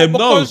you telling know, them, no,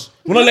 because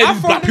we're not letting these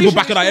Afro black people Nation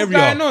back in our is still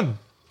area. going on.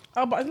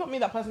 Oh, but it's not me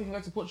that person can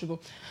go to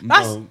Portugal.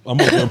 That's No, I'm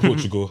not going to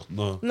Portugal.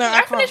 No. no. I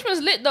Afro can't. Nation was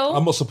lit though.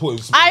 I'm not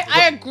supporting.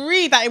 I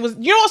agree that it was.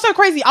 You know what's so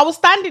crazy? I was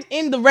standing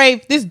in the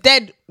rave, this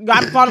dead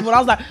Yam Carnival. And I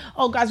was like,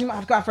 "Oh, guys, you might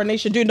have to go out for a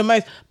nation doing the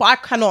most," but I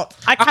cannot.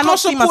 I I cannot can't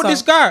see support myself.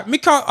 this guy. I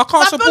can't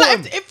I support feel like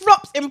him. if it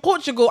flops in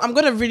Portugal, I'm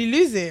gonna really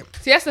lose it.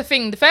 See, that's the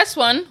thing. The first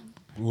one,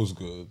 It was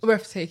good.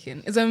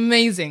 breathtaking. It's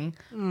amazing.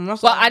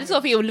 That's But what I just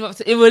don't think it will live up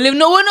to. It will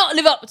not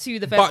live up to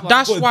the first But one.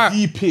 that's But why.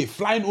 deep it,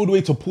 flying all the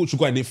way to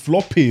Portugal and it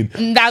flopping.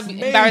 That'd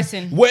be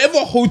embarrassing. Whatever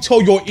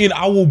hotel you're in,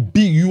 I will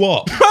beat you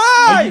up.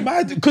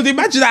 Because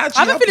imagine that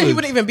actually I have a feeling he happened.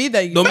 wouldn't even be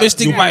there.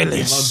 Domestic You're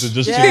violence. London,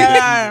 just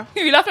Yeah.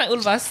 You're laughing at all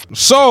of us.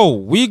 So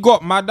we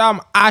got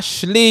Madame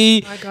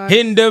Ashley Hi, guys.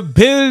 in the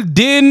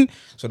building.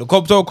 So the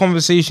cocktail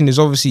conversation is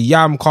obviously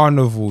Yam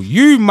Carnival.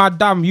 You,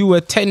 Madame, you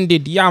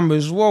attended Yam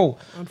as well.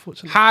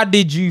 Unfortunately. How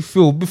did you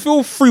feel?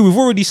 Feel free. We've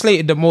already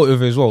slated the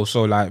motive as well.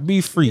 So like, be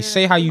free.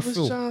 Say how you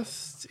feel.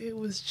 It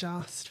was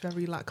just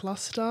very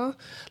lackluster.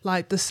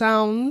 Like the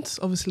sound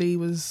obviously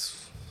was.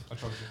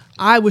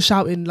 I was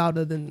shouting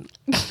louder than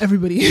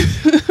everybody.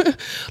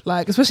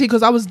 Like, especially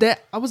because I was there.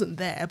 I wasn't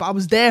there, but I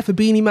was there for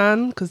Beanie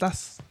Man because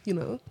that's, you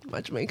know,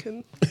 my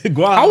Jamaican.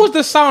 Go on. How was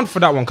the sound for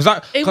that one?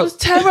 Because It was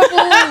terrible.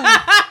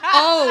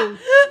 Oh,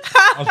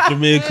 Us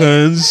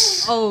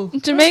Jamaicans. oh. I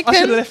should Jamaican.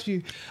 have left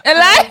you. And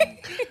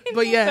like,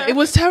 But yeah, it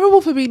was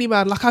terrible for Beanie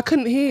Man. Like I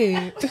couldn't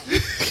hear.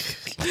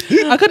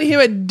 I couldn't hear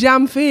a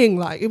damn thing.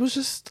 Like it was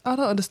just, I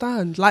don't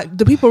understand. Like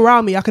the people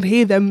around me, I could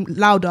hear them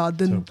louder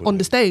than on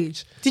the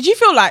stage. Did you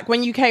feel like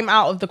when you came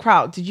out of the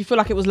crowd, did you feel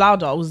like it was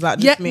louder, or was that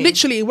just Yeah, me?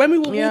 literally. When we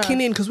were Yeah.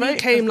 walking in, because we Very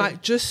came interesting.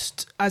 like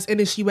just as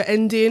NSG were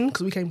ending,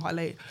 because we came quite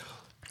late.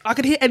 I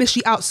could hear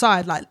NSG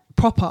outside, like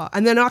proper.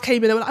 And then I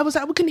came in and I was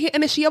like, we can hear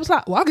NSG. I was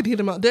like, well, I could hear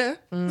them out there.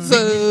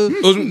 So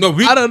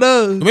I don't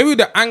know. Maybe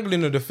the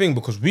angling of the thing,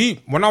 because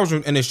when I was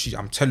with NSG,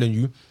 I'm telling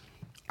you,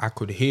 I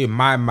could hear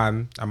my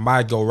man and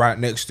my girl right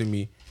next to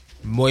me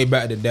way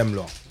better than them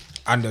lot.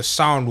 And the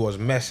sound was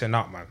messing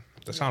up, man.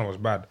 The sound was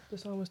bad. The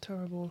sound was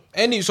terrible.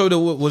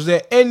 Was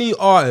there any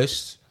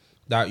artist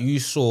that you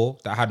saw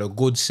that had a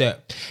good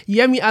set?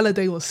 Yemi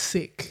Alade was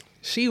sick.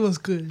 She was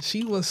good.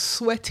 She was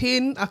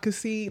sweating. I could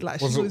see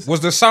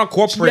was the sound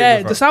cooperating? Yeah,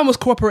 with her? the sound was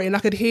cooperating. I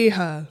could hear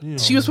her. Yeah.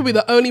 She was probably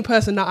the only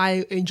person that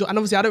I enjoyed. And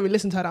obviously, I don't really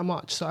listen to her that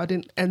much, so I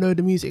didn't know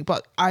the music.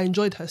 But I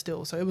enjoyed her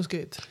still, so it was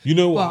good. You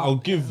know what? I'll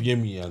give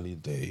Yemi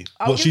Alade,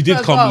 but she did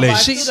come late.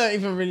 I didn't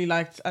even really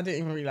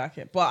like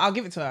it, but I'll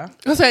give it to her.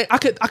 I say I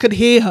could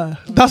hear her.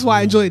 That's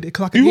why I enjoyed it,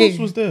 because I could hear. Who else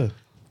was there?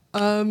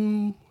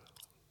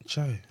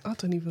 I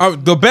don't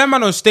even. The bear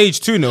man on stage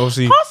 2, no,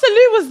 obviously. Pastor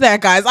Lou was there,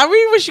 guys. I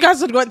really wish you guys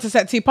would have gone to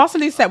set 2. Pastor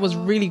Lou's set was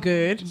really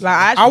good.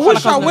 Like I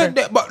wish I went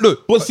there, but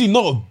look. But see,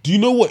 no. Do you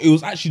know what? It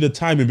was actually the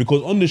timing,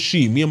 because on the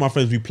sheet, me and my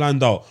friends, we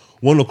planned out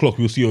 1 o'clock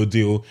we'll see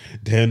Odile,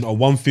 then on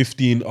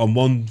 1:15, on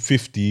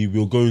 1:50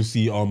 we'll go and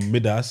see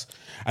Midas,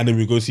 and then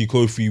we'll go see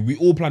Kofi. We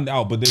all planned it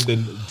out, but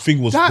then the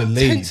thing was that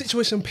delayed. tent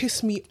situation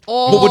pissed me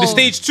off. But with the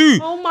stage 2,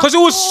 because it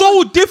was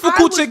so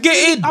difficult to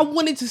get in. I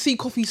wanted to see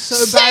Kofi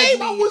so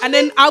badly, and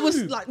then I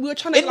was like, we were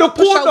trying to In the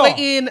push our corner.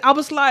 way in. I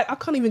was like, I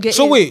can't even get in.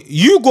 So wait,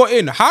 you got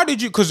in? How did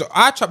you? Because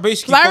I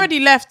basically. I already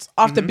left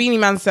after Beanie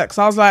Man's set,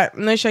 so I was like,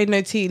 no shade,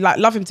 no tea. Like,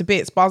 love him to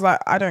bits, but I was like,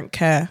 I don't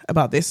care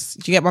about this.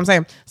 Do you get what I'm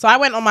saying? So I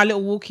went on my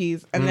little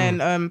walkies, and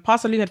then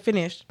Pastor Lou had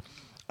finished,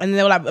 and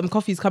they were like,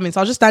 coffee's coming.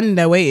 So I was just standing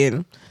there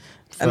waiting.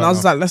 And I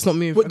was like, let's not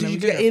move. What, did you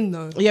get in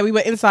though? Yeah, we were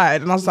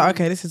inside, and I was like,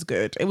 okay, this is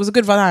good. It was a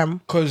good time.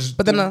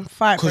 But then a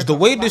fight. Because the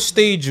way the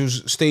stage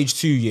was stage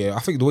 2, yeah, I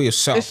think the way it's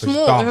set up is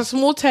small. dumb. It's a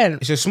small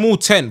tent. It's a small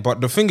tent, but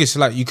the thing is,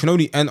 like, you can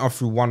only enter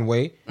through one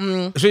way.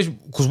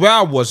 Because where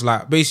I was,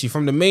 like, basically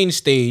from the main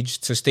stage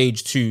to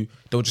stage 2,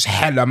 there was just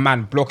hella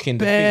man blocking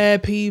the bare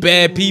thing. people.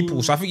 Bare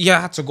people. So I think you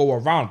had to go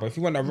around. But if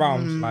you went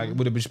around, like, it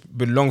would have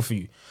been long for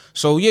you.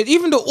 So yeah,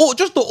 even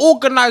just the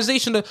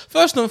organization, the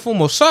first and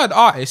foremost, certain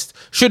artists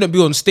shouldn't be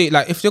on stage.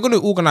 Like, if they're going to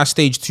organize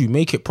stage 2,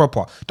 make it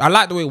proper. I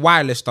like the way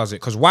Wireless does it,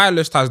 because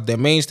Wireless has their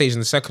main stage and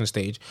the second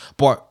stage,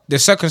 but the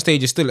second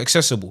stage is still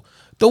accessible.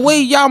 The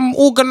way Yam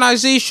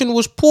organization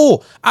was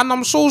poor, and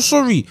I'm so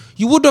sorry.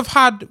 You would have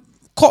had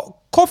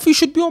Coffee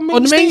should be on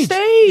main stage.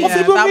 It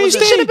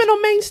should have been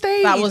on main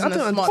stage. That wasn't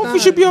a smart. Coffee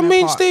should be on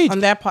main stage. On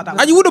their part,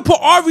 and you would have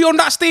put Ari on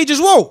that stage as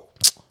well.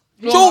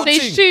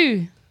 Stage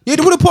 2. Yeah,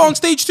 they would have put on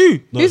stage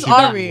 2. No, who's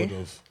Ari?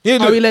 Yeah,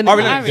 Ari Lennon.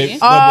 Ari.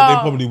 But they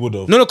probably would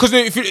have. No, because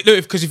if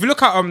you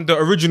look at the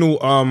original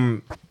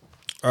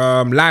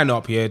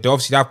lineup here, they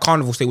obviously have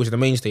Carnival stage, which is the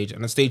main stage,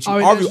 and the stage 2.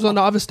 Ari Lennox was on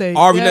the other stage.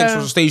 Ari Lennox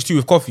was on stage 2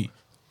 with Coffee.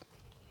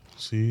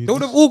 See, They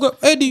would have all got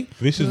Eddie.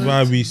 this is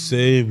why we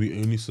say we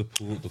only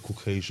support the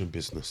Caucasian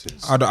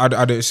businesses. I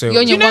didn't say.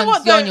 You're on your know ones.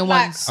 what You're though, on your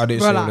like- ones. I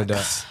didn't say all of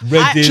Relax. that.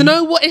 Reading, Do you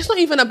know what? It's not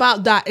even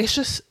about that. It's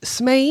just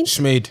Smade.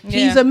 Schmade.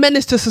 He's a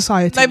menace to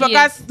society. No, but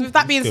Yeah. guys, with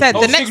that being said,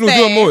 Oh, the next Signal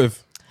do a day,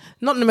 motive.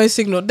 not the most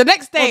Signal. The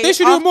next day, They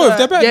should do a motive.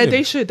 They're better. Yeah, than they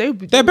him. should.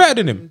 They're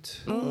better than him.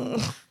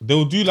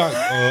 they'll do like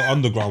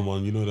underground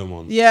one. You know them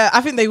ones. Yeah,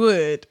 I think they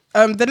would.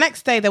 The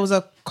next day there was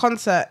a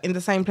concert in the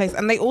same place,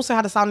 and they also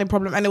had a sounding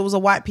problem, and it was a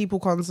white people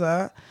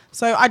concert.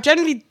 So I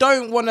generally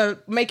don't want to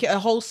make it a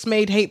whole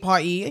Smade hate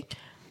party,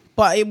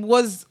 but it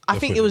was. I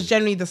think it was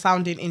generally the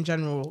sounding in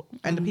general,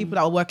 and the people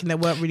that were working there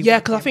weren't really. Yeah,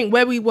 because I think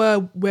where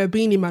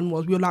Beanie Man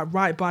was, we were like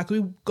right by. 'Cause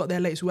we got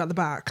there late, so we were at the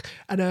back,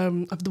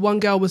 and the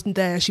one girl wasn't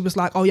there. She was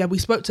like, "Oh yeah, we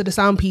spoke to the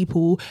sound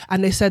people,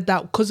 and they said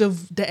that because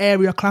of the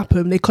area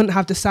Clapham, they couldn't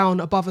have the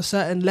sound above a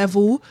certain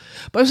level."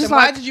 But it's just Then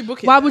like, why did you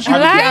book it Why then? would you Why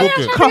book did it you at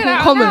book it? Clapham It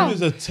Common? It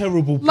was a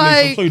terrible place.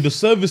 Like- I'm sorry, the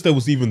service there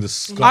was even I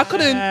disgusting.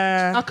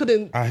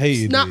 couldn't I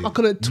hated snap. it. I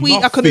couldn't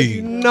tweet. I couldn't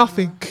do Nothing.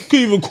 nothing.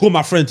 Couldn't even call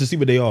my friend to see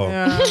where they are.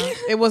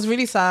 it was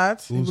really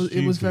sad.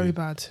 It was very stupid.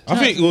 bad. I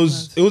think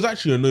it was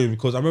actually annoying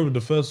because I remember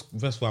the first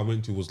festival I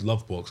went to was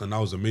Lovebox, and that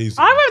was amazing.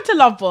 I went to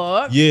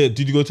Lovebox. Yeah,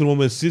 did you go to the one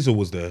where SZA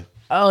was there?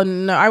 Oh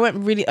no, I went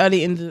really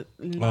early in the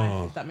life,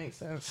 Oh. if that makes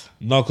sense.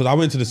 No, because I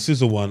went to the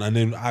SZA one, and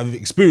then I've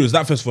experienced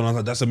that festival, and I was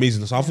like, that's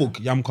amazing. So I thought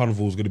Yam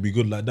Carnival was going to be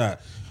good like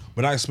that.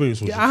 But that experience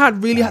was Yeah, I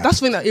had really. That's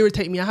the thing that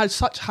irritated me. I had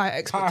such high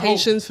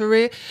expectations for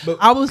it. But-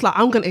 I was like,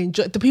 I'm gonna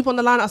enjoy. The people on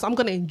the line, I was like, I'm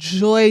gonna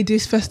enjoy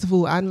this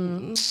festival,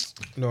 and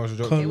No, it's a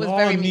joke. It was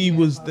very Kalani meaty.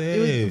 was there.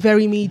 it was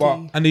very meaty. But-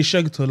 And they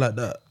shagged her like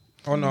that.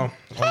 Oh no.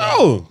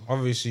 Oh.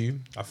 Obviously,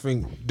 I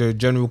think the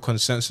general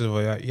consensus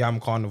of Yam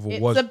Carnival It's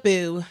was a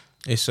boo.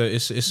 it's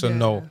a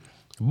no.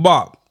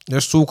 But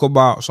let's talk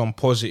about some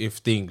positive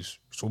things.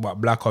 Let's talk about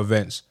black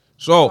events.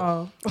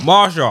 So,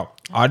 Marsha,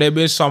 are there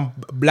been some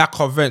black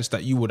events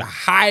that you would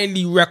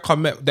highly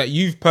recommend that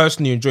you've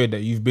personally enjoyed,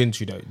 that you've been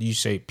to, that you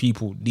say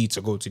people need to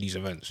go to these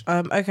events?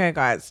 Okay,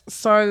 guys.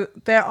 So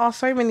there are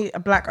so many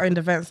black-owned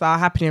events that are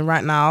happening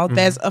right now.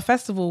 There's a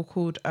festival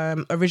called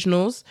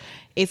Originals.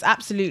 It's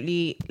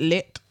absolutely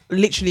lit.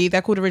 literally,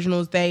 they're called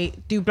Originals. They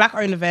do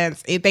black-owned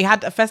events. They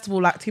had a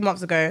festival like 2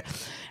 months ago,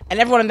 and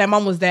everyone and their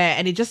mum was there,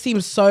 and it just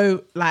seems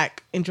so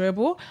like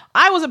enjoyable.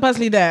 I wasn't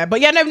personally there,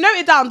 but yeah, no, note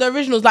it down. The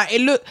Originals, like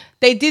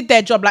they did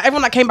their job. Like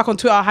everyone that came back on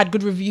Twitter had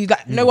good reviews.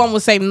 Like no one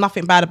was saying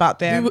nothing bad about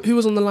them. Who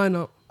was on the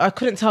lineup? I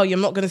couldn't tell you.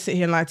 I'm not gonna sit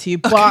here and lie to you,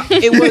 but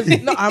it was.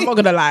 No, I'm not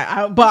gonna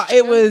lie. But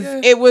it was.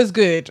 It was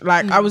good.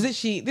 Like I was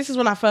literally. This is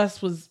when I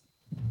first was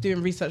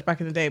doing research back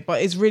in the day,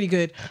 but it's really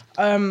good.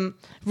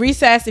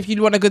 Recess, if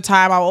you want a good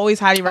time, I'll always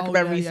highly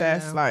recommend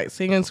Recess. Yeah. Like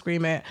sing and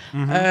scream it.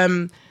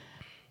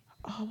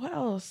 What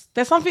else?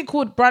 There's something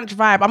called Brunch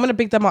Vibe. I'm gonna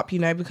big them up,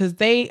 because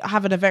they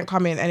have an event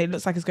coming and it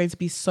looks like it's going to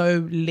be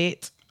so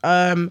lit.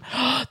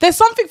 There's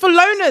something for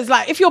loners,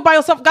 like if you're by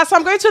yourself, guys. So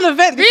I'm going to an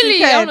event this Really?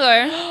 weekend.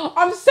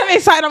 I'm so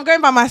excited. I'm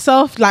going by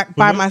myself,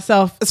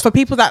 myself. It's for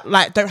people that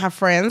like don't have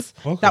friends,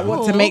 that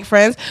want to make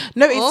friends.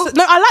 No,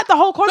 I like the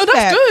whole concept. No,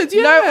 that's good.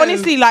 Yeah. No,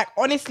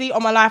 honestly,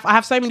 on my life, I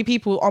have so many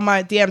people on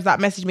my DMs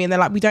that message me and they're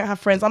like, we don't have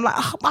friends. I'm like,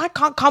 I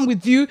can't come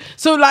with you.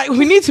 So like,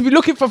 we need to be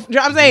looking for. Do you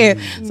know what I'm saying?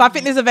 So I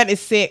think this event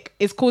is sick.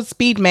 It's called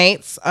Speed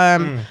Mates.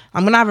 I'm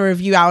gonna have a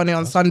review out on it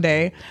on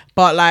Sunday.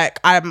 But like,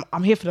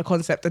 I'm here for the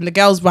concept and the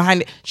girls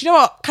behind it. Do you know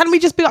what? Can we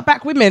just be like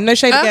black women? No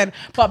shade again,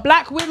 but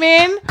black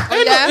women.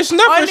 It's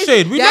never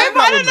shade. We love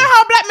black I don't know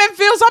how black men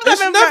feel. Some black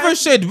It's men never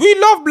shade. We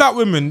love black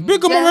women.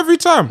 Big them up every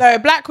time. No,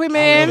 black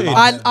women.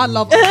 I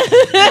love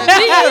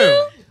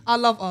us. I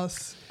love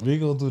us. We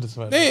gonna do this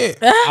right Yeah.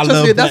 I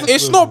love me, black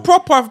It's women. not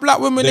proper if black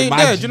women They're ain't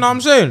there. magic. Do you know what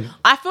I'm saying?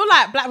 I feel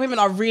like black women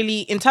are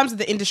really, in terms of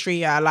the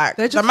industry, like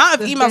They're the just- amount of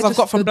they're emails I've just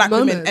got from the black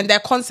women moment. and their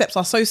concepts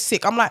are so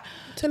sick. I'm like,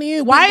 Telling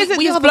you, why isn't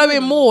we this are the blowing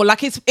women. more?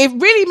 Like it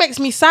really makes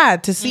me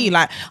sad to see.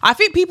 Like I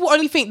think people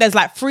only think there's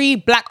like free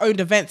black owned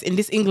events in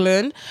this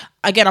England.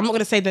 Again, I'm not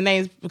gonna say the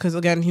names because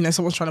again,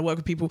 someone's trying to work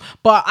with people.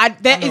 But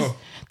there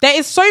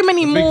is so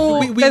many more.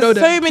 we There's know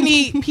so that.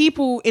 many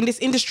people in this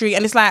industry,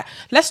 and it's like,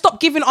 let's stop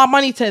giving our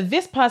money to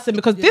this person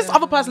because this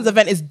other person's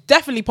event is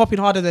definitely popping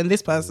harder than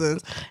this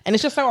person's, and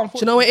it's just so unfortunate.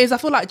 Do you know what it is? I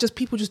feel like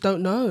people just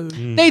don't know.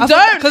 They I feel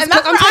don't. like- And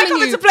that's I'm where I telling come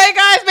you, into play,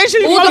 guys. Make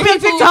sure you all follow the me on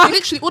people, TikTok.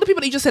 literally, all the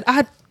people that you just said,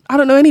 I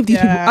don't know any of these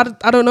Yeah. people.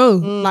 I don't know.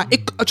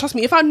 Like, trust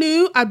me, if I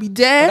knew, I'd be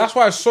there. That's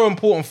why it's so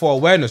important for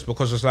awareness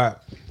because it's like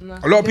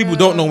a lot of people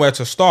don't know where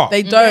to start.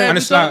 They don't. And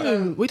it's like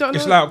we don't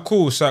it's know. like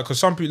cool. It's like because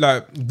some people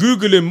like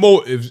googling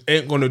motives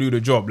ain't gonna do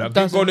the job. Like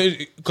It's never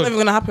because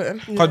gonna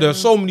happen. there's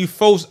so many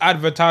false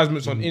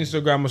advertisements on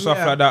Instagram and stuff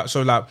Yeah. like that.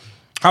 So like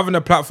having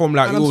a platform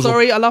like And I'm yours.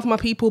 sorry, I love my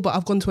people, but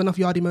I've gone to enough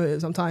Yardie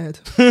Motives. I'm tired.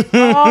 Oh,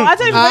 I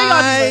don't even know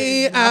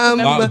I am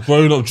Like,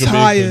 growing up Jamaican,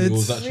 tired. it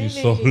was actually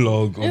so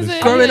long. Honestly.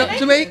 it? Growing up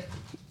Jamaica.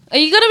 Are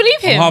you gonna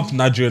believe him? Half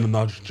Nigerian and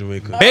half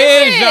Jamaican.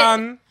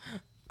 Bayesian.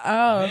 Oh,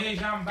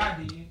 Bayesian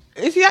baddie.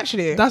 is he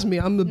actually? That's me.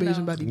 I'm the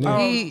Bayesian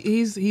baddie.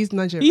 He's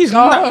Nigerian. He's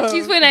not.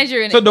 She's fully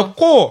Nigerian. To the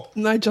core.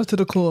 Niger to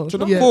the core. To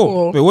the Yeah.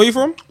 core. Wait, where you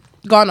from?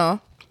 Ghana.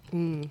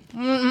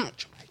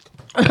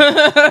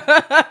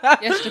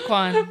 Yes,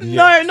 Jaquan.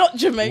 No, not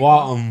Jamaica.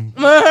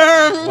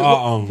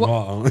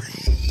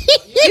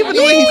 Even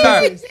the way he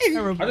Like, says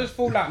it. I just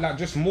feel like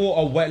just more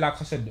aware.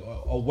 Like I said,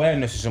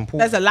 awareness is important.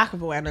 There's a lack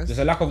of awareness. There's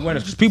a lack of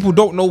awareness because people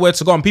don't know where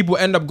to go, and people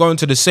end up going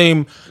to the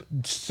same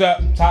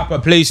certain type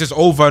of places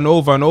over and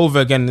over and over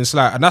again. It's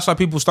like, and that's why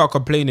people start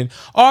complaining.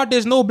 Oh,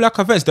 there's no black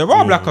events. There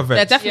are black There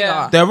events. definitely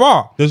Yeah. are. There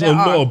are. There's a There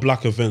lot are. of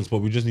black events, but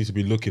we just need to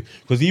be looking.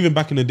 Because even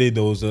back in the day,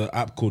 there was an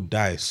app called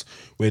Dice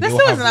where There they'll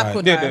still have is an app like,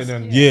 called Yeah,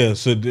 Dice. yeah.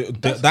 So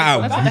that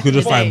app you could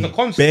just that's find the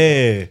concept.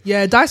 bare.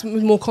 Yeah, Dice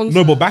was more concept.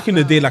 No, but back in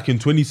the day, like in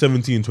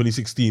 2017,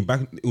 2016,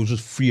 it was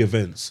just free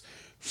events,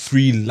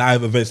 free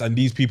live events, and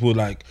these people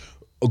like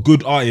a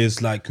good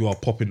artists like who are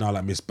popping now,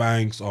 like Miss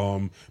Banks,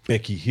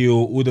 Becky Hill,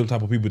 all them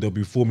type of people. They'll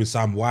be performing.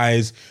 Sam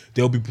Wise,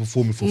 they'll be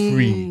performing for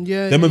free.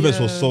 yeah, them events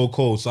yeah. were so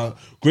cool. So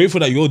grateful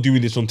that you're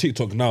doing this on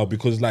TikTok now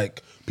because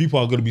like people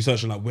are gonna be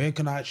searching like where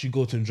can I actually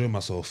go to enjoy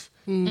myself.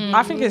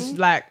 I think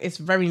it's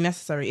very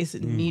necessary. It's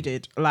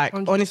needed. Like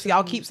honestly,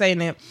 I'll keep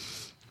saying it.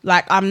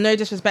 Like I'm no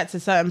disrespect to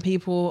certain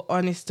people.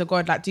 Honest to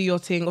God, like do your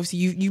thing. Obviously,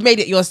 you made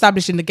it. You're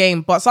established in the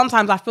game. But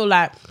sometimes I feel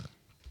like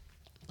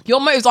your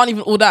motives aren't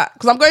even all that.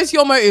 Because I'm going to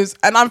your motives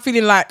and I'm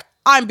feeling like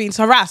I'm being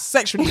harassed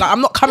sexually. Like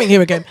I'm not coming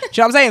here again. Do you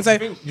know what I'm saying? So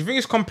Do you think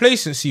it's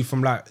complacency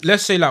from like,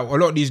 let's say like a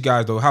lot of these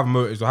guys, they'll have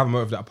motives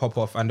that pop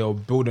off and they'll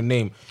build a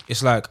name.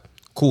 It's like,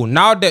 cool.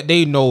 Now that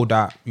they know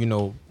that,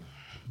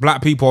 black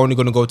people are only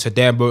going to go to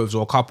their motives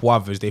or a couple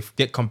others, they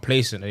get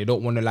complacent and they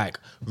don't want to like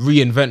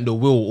reinvent the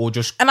wheel or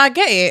just. And I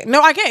get it.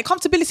 No, I get it.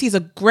 Comfortability is a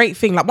great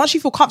thing. Like once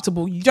you feel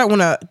comfortable, you don't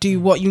want to do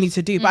what you need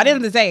to do. But at the end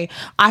of the day,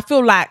 I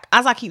feel like,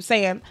 as I keep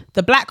saying,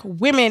 the black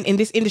women in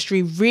this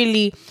industry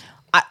really,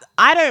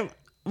 I don't,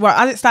 well,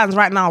 as it stands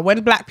right now,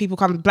 when black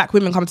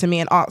women come to me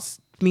and ask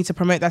me to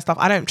promote their stuff,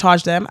 I don't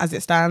charge them as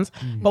it stands.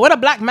 But when a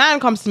black man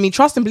comes to me,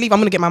 trust and believe I'm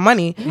gonna get my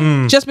money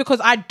just because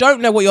I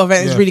don't know what your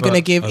event is really gonna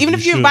give. As Even you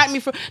if you should. invite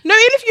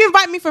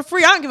me for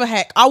free, I don't give a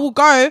heck. I will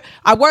go.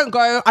 I won't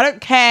go. I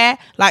don't care.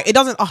 Like it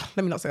doesn't. Oh,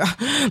 let me not say that.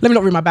 Let me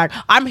not ruin my bag.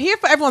 I'm here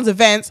for everyone's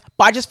events,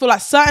 but I just feel like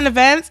certain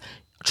events,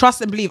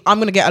 trust and believe I'm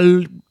gonna get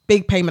a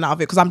big payment out of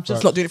it because I'm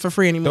just not doing it for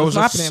free anymore. There was It's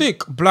a not happening.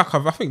 sick black.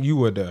 I think you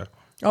were there.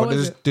 Oh, But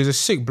was it? there's a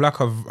sick black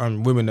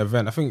women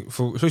event. I think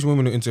for especially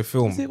women who are into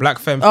film, black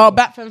femme. Oh,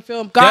 Batman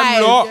film, guys.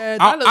 Them lot, Yeah,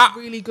 that looks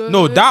really good.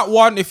 No, that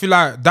one. If you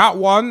like that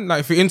one, like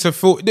if you're into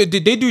film, they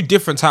do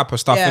different type of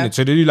stuff Yeah. in it.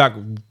 So they do like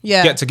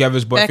Yeah.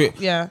 get-togethers. But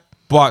Yeah.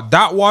 but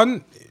that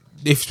one,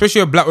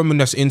 especially a black woman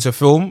that's into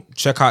film,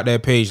 check out their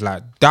page.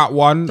 Like that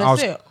one,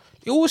 That's it.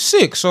 It was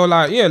sick. So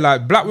like, yeah,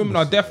 like black women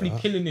are definitely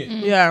killing it.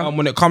 Yeah.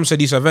 When it comes to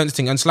these events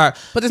thing, and it's like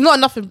But there's not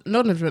enough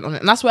acknowledgement on it,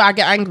 and that's where I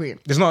get angry.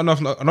 there's not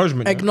enough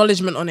acknowledgement.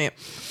 Acknowledgement on it,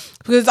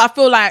 because I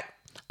feel like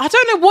I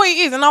don't know what it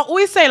is, and I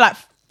always say like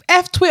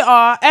F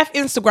Twitter, F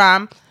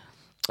Instagram.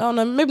 Oh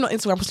no, maybe not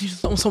Instagram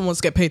because someone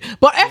wants to get paid.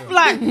 But F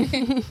like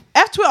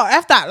F Twitter,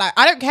 F that. Like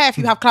I don't care if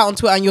you have clout on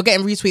Twitter and you're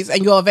getting retweets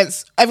and your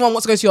events, everyone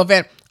wants to go to your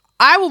event.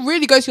 I will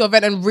really go to your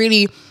event and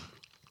really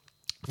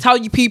tell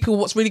you people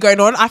what's really going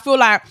on. I feel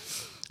like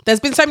there's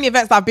been so many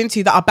events that I've been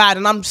to that are bad,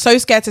 and I'm so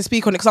scared to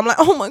speak on it because I'm like,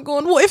 oh my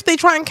god, what if they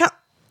try and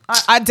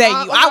I dare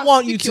you. I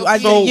want you to. You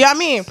know what I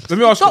mean? Let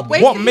me ask Stop you,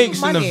 wasting what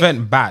makes an money.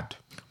 event bad?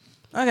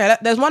 Okay,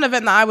 there's one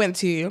event that I went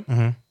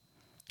to.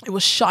 It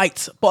was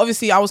shite, but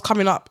obviously I was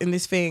coming up in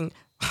this thing.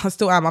 I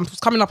still am. I'm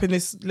coming up in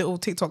this little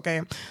TikTok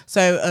game.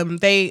 So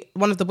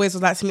one of the boys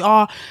was like to me,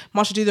 "Oh,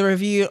 Marsha, do the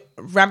review,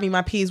 ram me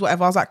my P's,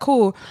 whatever." I was like,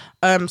 "Cool."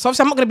 So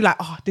obviously I'm not gonna be like,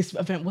 "Oh, this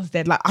event was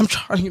dead." Like I'm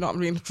trying, you know what I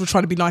mean? We're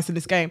trying to be nice in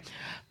this game.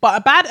 But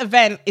a bad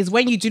event is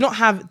when you do not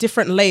have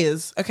different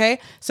layers. Okay,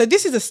 so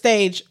this is a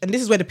stage, and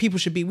this is where the people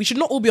should be. We should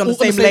not all be on the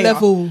same layer.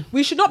 level.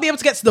 We should not be able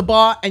to get to the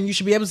bar, and you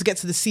should be able to get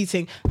to the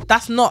seating.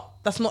 That's not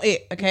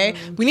it. Okay,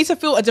 we need to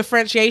feel a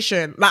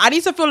differentiation. Like I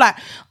need to feel like,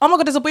 oh my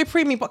god, there's a boy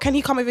pre me, but can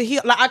he come over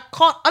here? Like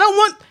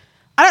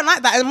I don't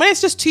like that. And when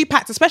it's just too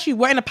packed, especially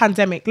we're in a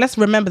pandemic, let's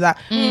remember that.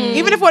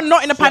 Even if we're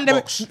not in a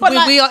pandemic, but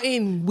we are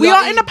in. We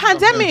are in a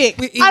pandemic.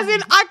 As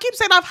in, I keep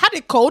saying I've had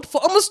it cold for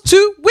almost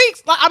 2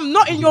 weeks. Like I'm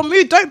not in your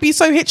mood. Don't be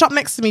so hitch up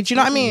next to me. Do you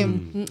know what I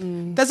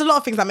mean? There's a lot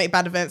of things that make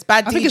bad events.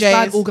 Bad I DJs. think it's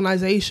bad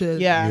organization.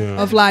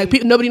 Yeah. Of like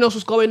nobody knows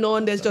what's going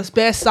on. There's just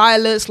bare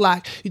silence.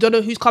 Like you don't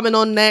know who's coming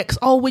on next.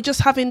 Oh, we're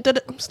just having.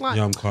 I'm just like,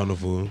 Yam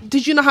Carnival.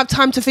 did you not have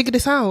time to figure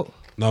this out?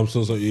 No, I'm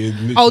so sorry.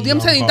 Oh, I'm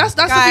telling you, that's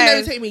the thing that Guys,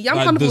 irritated me. Yam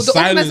like, Carnival, the the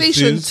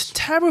organization's silences-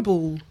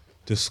 terrible.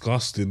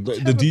 Disgusting. The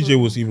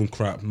DJ was even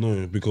crap.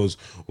 No, because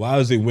why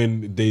is it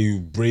when they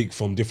break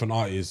from different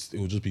artists, it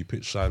will just be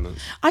pitch silence?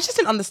 I just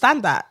didn't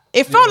understand that.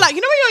 It felt like,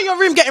 you know, when you're in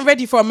your room getting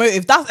ready for a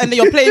motive, and then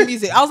you're playing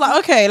music. I was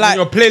like, okay, like,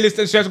 Your playlist,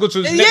 and she has to go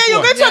to the yeah, next you're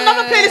one. going to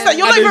another playlist that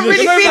you're not And even then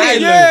really you're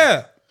feeling.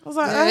 Yeah. I was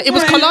like, It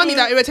was okay. Kalani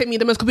that irritated me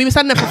the most because we were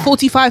standing there for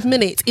 45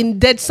 minutes in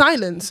dead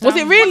silence. Was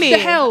it really? What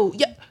the hell?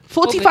 Yeah.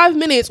 45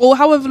 minutes or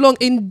however long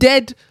in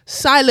dead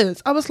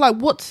silence. I was like,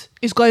 what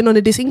is going on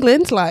in this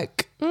England?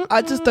 Like,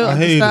 I just don't I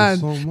hate it understand.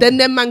 so much. Then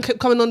them man kept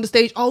coming on the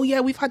stage. Oh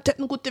yeah, we've had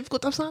technical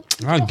difficulties. I was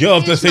like, I get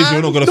off the stage,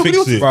 you're not gonna Nobody fix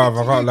wants it. to-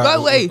 Bruv, I can't lie.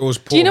 Go away. It was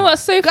Do you know poor.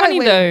 what's so Go funny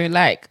away. though?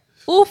 Like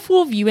all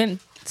four of you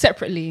went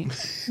separately,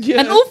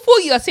 and all four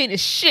of you are saying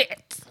is shit.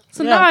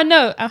 So now I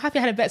know. I'm happy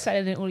I had a better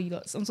Saturday than all you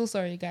lots. I'm so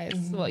sorry, guys.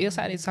 What your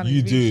Saturday sounded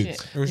You really did.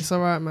 shit. it's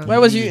all right, man.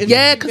 Where was you?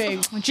 Yeah,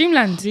 because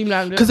Dreamland.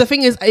 the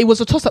thing is, it was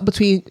a toss up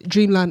between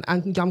Dreamland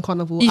and Yam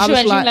Carnival. You I should was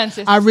have like, Dreamland,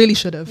 sis. I really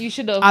should have. You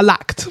should have. I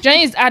lacked.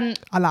 James, and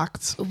I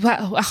lacked.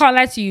 well, I can't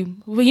lie to you.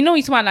 Well, you know,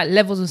 you talk about like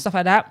levels and stuff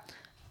like that.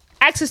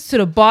 Access to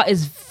the bar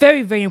is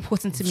very, very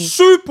important to me.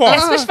 Super.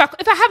 Especially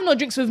if I have no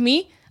drinks with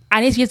me, I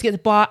need to get to the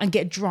bar and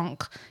get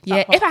drunk.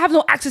 Yeah, if I have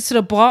no access to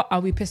the bar,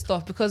 I'll be pissed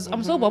off because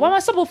I'm sober. What am I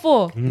sober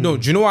for? No,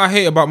 do you know what I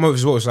hate about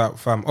movies as well? It's like,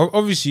 fam,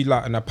 obviously,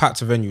 like in a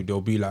packed venue,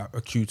 there'll be like a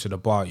queue to the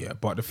bar, yeah.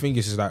 But the thing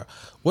is like,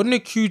 when the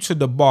queue to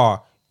the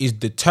bar is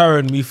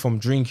deterring me from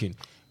drinking,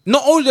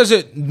 not only does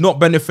it not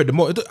benefit the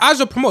motor, as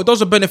a promoter, it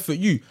doesn't benefit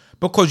you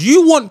because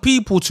you want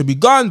people to be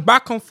going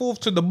back and forth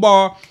to the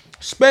bar,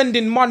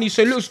 spending money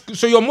so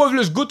your motive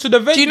looks good to the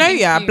venue. Do you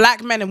know,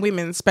 black men and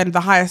women spend the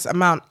highest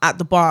amount at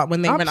the bar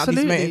when they rent out these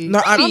Absolutely. motives.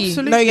 No,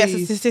 Absolutely. no, yes,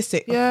 it's a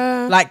statistic.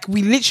 Yeah. Like,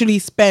 we literally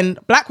spend,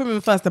 black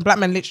women first and black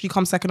men literally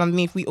come second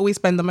underneath. We always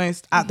spend the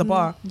most at the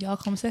bar. Y'all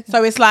come second.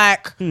 So it's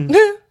like,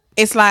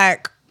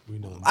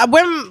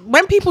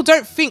 when people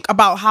don't think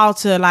about how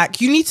to, like,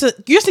 you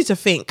just need to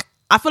think.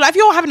 I feel like if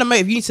you're having a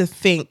motive, you need to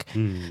think.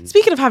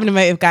 Speaking of having a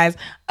motive, guys,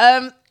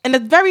 in a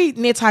very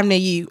near time near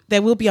you,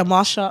 there will be a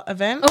Marsha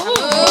event.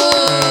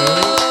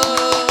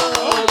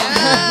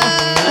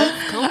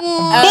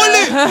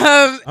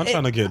 I'm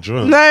trying to get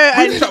drunk. No,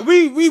 and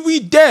we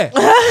dare.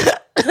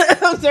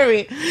 I'm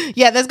sorry.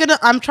 Yeah,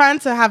 I'm trying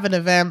to have an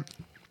event.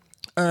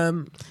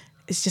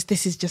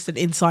 This is just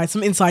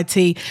some inside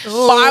tea. But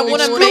I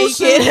want to make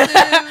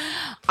it.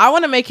 I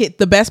want to make it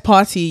the best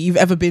party you've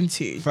ever been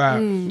to.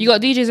 Fam. You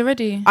got DJs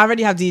already? I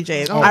already have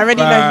DJs. Oh, I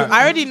already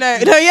know.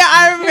 No, yeah,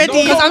 I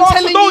already.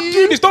 Don't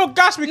do this. Don't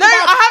gas me. No,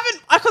 I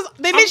haven't. Because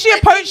they literally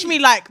approached me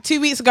like 2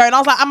 weeks ago, and I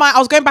was like, I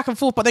was going back and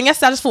forth. But then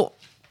yesterday, I just thought,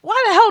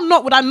 why the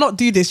hell would I not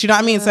do this? You know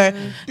what I mean? So,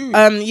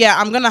 yeah,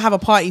 I'm gonna have a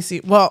party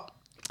soon. Well,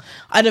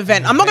 an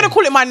event. I'm not gonna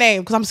call it my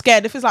name because I'm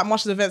scared. If it's like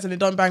Marsha's events and they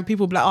don't bang,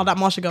 people will be like, oh, that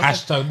Marsha girl.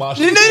 Hashtag Marsha.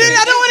 No,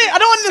 I don't want it. I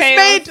don't want this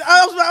made.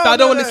 I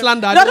don't want this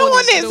slander. I don't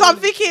want it. So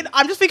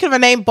I'm just thinking of a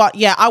name. But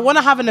yeah, I want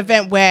to have an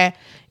event where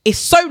it's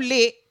so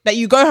lit that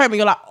you go home and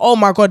you're like, oh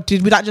my God,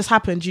 did that just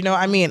happen? Do you know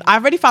what I mean?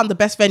 I've already found the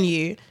best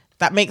venue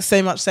that makes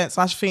so much sense.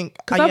 I just think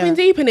because I've been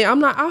deep in it. I'm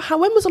like,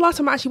 when was the last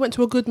time I actually went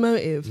to a good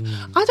motive?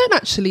 I don't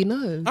actually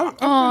know.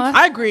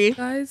 I agree,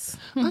 guys.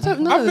 I don't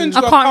know. I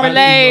can't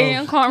relate.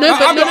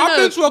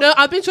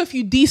 I've been to a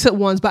few decent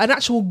ones, but an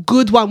actual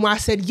good one where I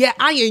said, yeah,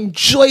 I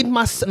enjoyed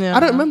myself. Yeah. I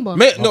don't remember.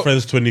 My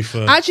friend's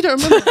 21st. I actually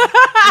don't remember.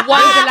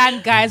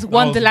 Wonderland, guys.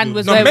 Wonderland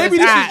was where it was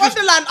at.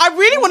 Wonderland. I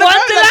really want to know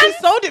that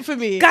she sold it for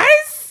me,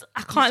 guys.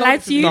 I can't lie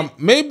to you. No,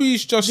 maybe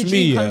it's just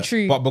me,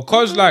 but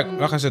because like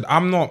I said,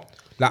 I'm not.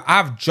 Like,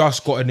 I've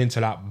just gotten into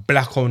like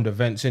black-owned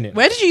events, innit?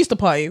 Where did you used to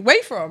party? Where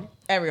you from?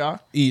 Area?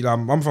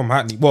 I'm from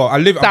Hackney. Well,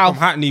 I'm from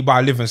Hackney, but I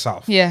live in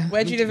South. Yeah.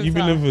 Where do you live in South? You've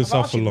been living in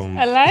South for long.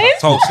 Alive?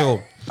 Tulse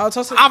Hill.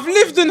 Tulse Hill. I've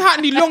lived in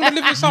Hackney long and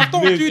lived in South.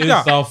 Don't do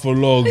that. South for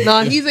long.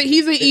 Nah, he's an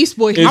East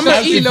boy. I'm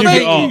an East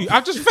boy. I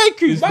just fake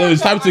you. No,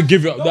 it's time to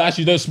give it up. No,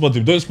 actually, don't spot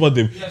him.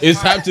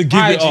 It's time to give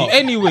it up.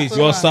 Anyways,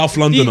 you're a South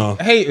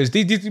Londoner. Haters,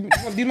 these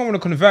men want to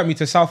convert me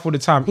to South all the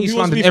time. East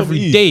London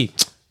every day.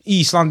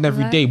 East London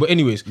every day. But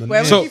anyways,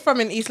 where were you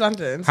from in East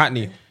London?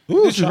 Hackney.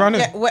 This is around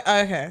here.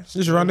 Okay. This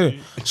is around here.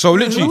 So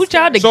literally, Move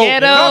out the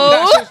ghetto.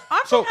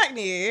 I'm from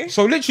Hackney.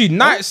 So literally,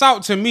 nights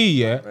out to me,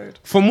 yeah.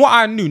 From what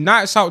I knew,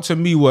 nights out to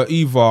me were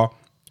either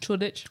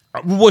Shoreditch.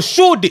 Was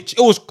Shoreditch.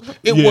 It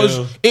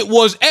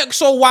was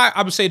XOY.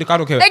 I would say I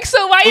don't care.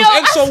 XOYO. It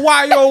was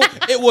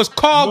XOYO. It was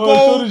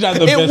cargo.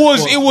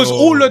 It was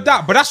all of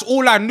that. But that's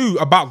all I knew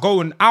about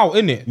going out,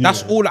 innit?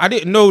 That's all I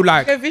didn't know.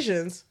 Like Go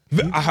Visions.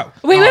 Wait,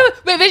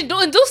 Vision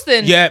in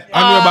Dalston. Yeah,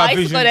 I knew about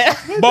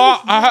Vision.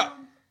 But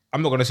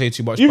I'm not gonna say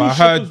too much. But I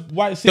heard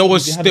there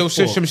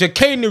was some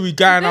chicanery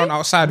going on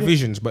outside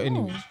Visions. But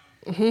anyways.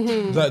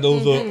 Like there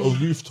was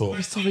a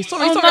rooftop. Sorry. Go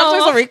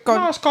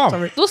on. No, it's calm.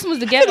 Sorry. Dalston was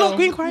the You're ghetto. not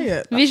being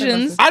quiet.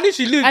 Visions. I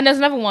literally live. And there's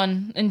another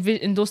one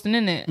in Dalston,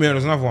 innit? Yeah,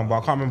 there's another one, but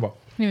I can't remember.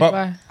 Yeah, But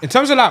why? in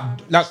terms of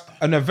like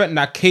an event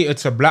that catered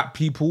to black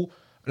people,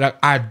 like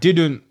I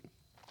didn't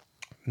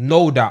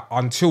know that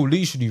until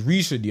literally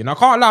recently. And I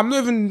can't lie, I'm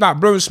not even like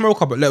blowing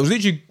smoke up, but like, it was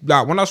literally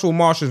like when I saw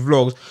Marsha's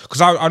vlogs,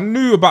 because I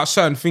knew about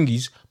certain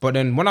thingies, but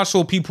then when I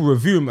saw people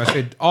review them, I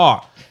said,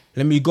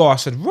 let me go. I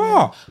said,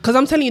 raw. Because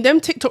I'm telling you, them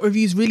TikTok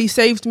reviews really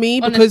saved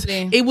me. Because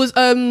Honestly. it was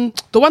the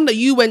one that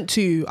you went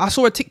to. I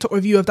saw a TikTok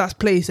review of that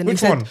place, and Which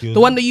he said one? the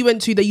one that you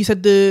went to that you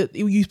said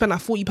you spent like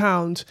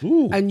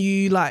 £40 and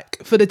you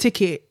like for the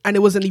ticket, and it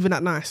wasn't even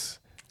that nice.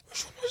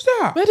 Which one was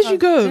that? Where did you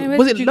go? where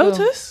Was did it you go?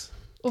 Lotus?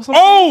 Or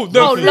something?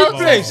 Lotus.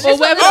 place. Or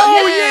whatever.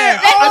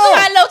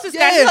 I saw Lotus, guys.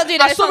 Yeah. Let's not do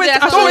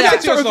that. I saw a that.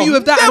 TikTok review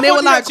of that, Yeah, and they were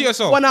do that like to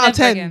yourself. 1 out of Never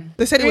 10. again.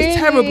 They said it was Really?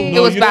 terrible. It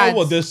was you bad. know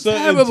what? There's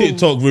certain Terrible.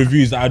 TikTok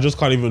reviews that I just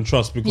can't even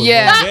trust because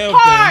Yeah. there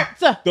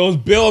That was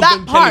bill of That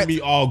them part. telling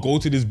me, go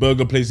to this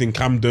burger place in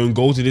Camden,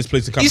 go to this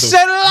place in Camden.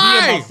 said Me lie.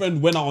 and my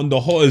friend went out on the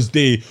hottest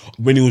day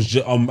when it was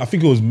I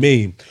think it was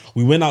May.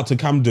 We went out to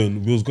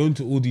Camden. We was going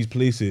to all these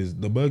places.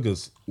 The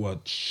burgers were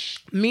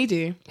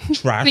Meaty.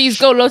 trash. Please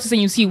go Lotus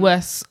and you see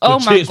worse. Oh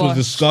the my chips was god.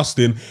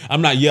 disgusting.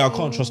 I'm like, I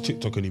can't trust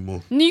TikTok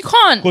anymore. No, you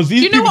can't. Because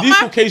these you know people, what, these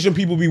man? Caucasian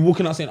people be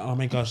walking out saying, "Oh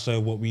my gosh, so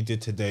what we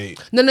did today."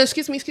 No,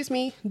 excuse me.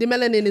 The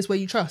melanin is where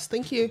you trust.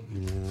 Thank you.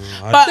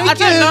 But I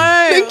don't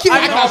know. Thank you.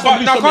 I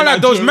don't know. I can't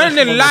like those men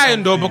in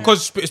lying though,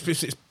 because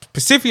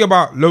specifically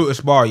about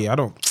Lotus Bar, I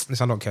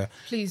don't care.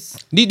 Please.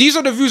 These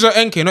are the views of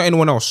NK, not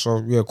anyone else.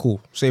 So yeah,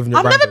 cool. Saving your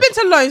I've never brand. been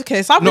to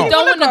Lotus. I No. really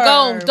Don't wanna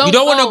want to go. You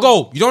don't want to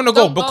go. You don't want to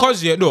go Don't go.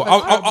 because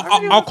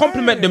I'll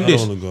compliment them I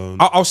this. don't wanna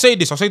go. I'll say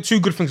this. I'll say two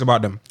good things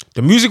about them.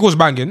 The music was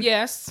banging.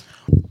 Yes.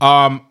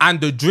 And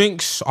the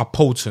drinks are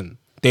potent.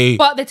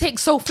 But they take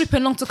so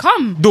flipping long to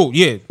come.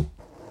 Yeah.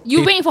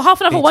 You're waiting for half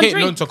an hour They for one take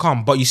long drink. to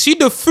come. But you see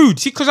the food.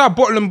 See, because our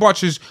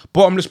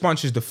bottomless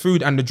bunches, the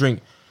food and the drink.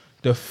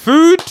 The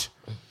food,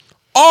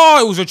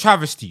 it was a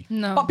travesty.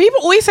 No. But people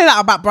always say that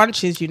about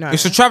brunches, you know.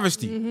 It's a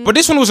travesty. But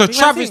this one was a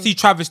travesty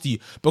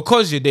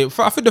because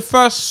I think the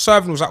first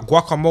serving was like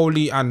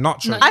guacamole and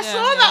nachos. I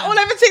saw that all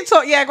over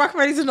TikTok. Yeah,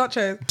 guacamoles and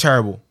nachos.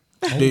 Terrible.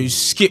 They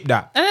skip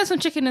that. And there's some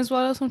chicken as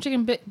well. Some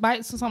chicken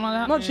bites or something like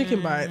that. Not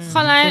chicken bites.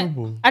 Can't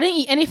lie, I didn't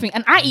eat anything,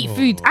 and I eat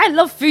food. I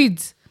love food.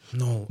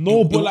 No,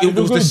 but like, it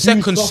was the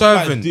second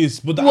serving.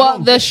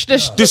 What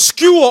the The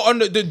skewer on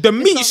the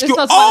meat It's skewer.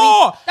 not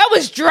spicy. That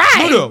was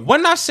dry. No,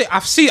 when I say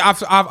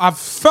I've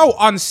felt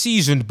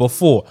unseasoned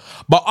before,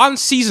 but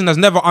unseasoned has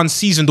never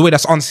unseasoned the way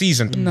that's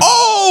unseasoned.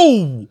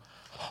 No.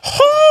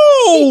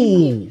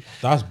 Oh,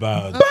 That's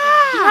bad. You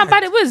know how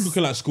bad it was.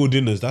 Looking like school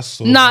dinners. That's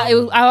so. Nah, I'd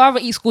rather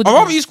eat school dinners.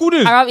 I'd rather eat school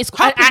dinners.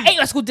 I ate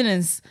my school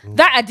dinners.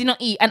 That I did not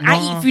eat. And I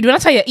eat food. When I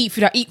tell you I eat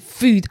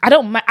food.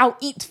 I'll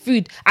eat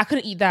food. I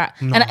couldn't eat that.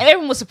 And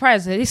everyone was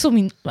surprised. They saw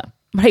me, my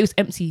plate was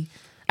empty.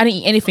 I didn't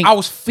eat anything.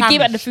 We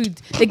gave out the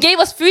food. They gave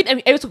us food and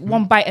we everyone took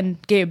one bite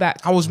and gave it back.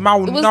 I was It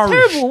malnourished. was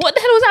terrible. What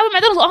the hell was that with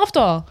McDonald's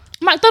after?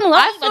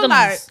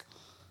 McDonald's.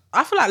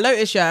 I feel like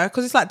Lotus,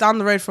 because it's like down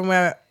the road from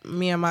where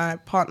me and my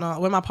partner,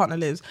 where my partner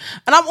lives,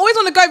 and I'm always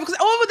on the go because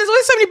there's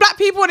always so many black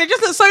people and it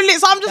just looks so lit.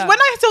 So I'm just when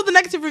I saw the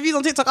negative reviews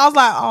on TikTok, I was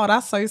like, oh,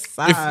 that's so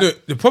sad.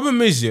 The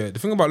problem is, the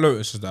thing about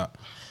Lotus is that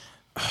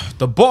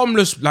the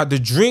bottomless, like the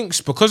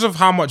drinks, because of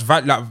how much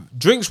value, like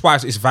drinks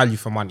wise, it's value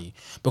for money.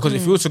 Because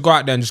if you were to go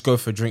out there and just go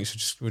for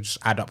drinks, we'll just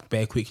add up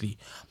very quickly.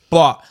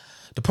 But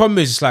the problem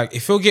is, it's like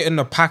if you're getting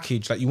a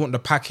package, like you want the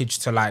package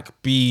to like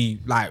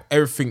be like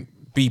everything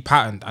be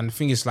patterned, and the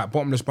thing is, like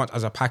bottomless brunch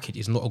as a package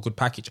is not a good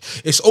package.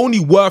 It's only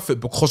worth it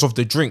because of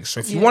the drinks.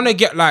 So if you want to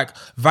get like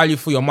value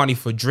for your money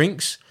for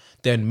drinks,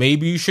 then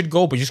maybe you should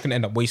go, but you're just gonna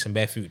end up wasting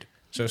bare food.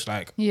 So it's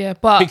like,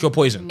 but pick your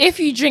poison. If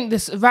you drink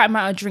this right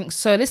amount of drinks,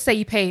 so let's say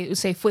you pay,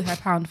 say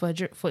 £45 for a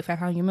drink,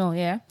 £45 your meal,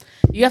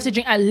 you have to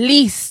drink at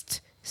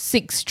least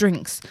 6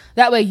 drinks.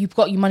 That way you've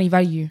got your money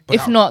value.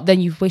 If not,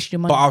 then you've wasted your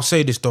money. But I'll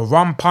say this: the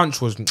rum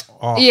punch was.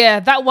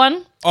 That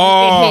one.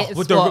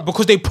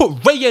 Because they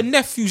put Ray and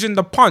nephews in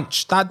the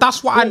punch.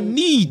 That's what I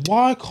need.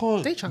 Why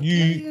can't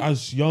you,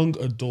 as young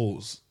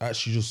adults,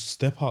 actually just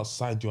step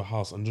outside your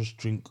house and just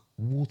drink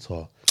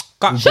water?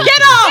 Get off!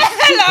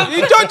 Hello.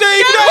 You don't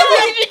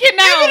drinking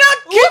now.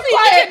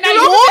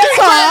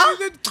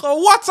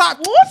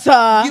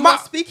 Water. You were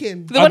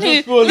speaking. The one who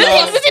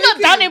was he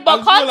not down in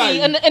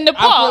Bacardi in the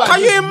park?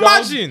 Can you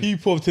imagine?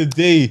 People of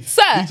today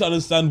need to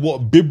understand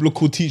what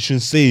biblical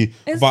teachings say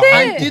about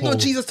alcohol. Did not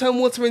Jesus turn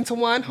water into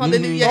wine?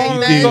 Hallelujah.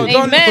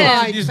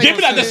 Amen. Give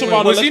me that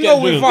decimal. Was he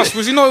not with us?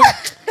 Was he not?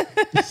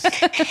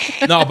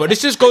 No, but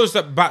this just goes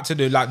back to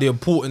the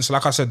importance.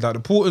 Like I said, like the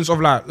importance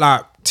of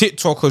like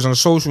TikTokers and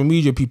social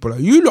media people.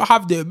 Like, you lot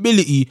have the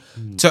ability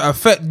to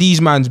affect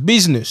these man's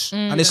business,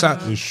 and it's like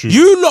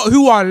you lot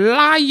who are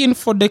lying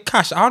for the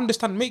cash. I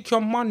understand, make your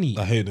money.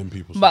 I hate them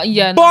people. But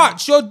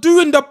you're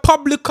doing the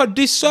public a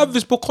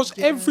disservice because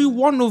every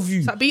one of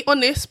you. Like, be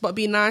honest, but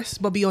be nice,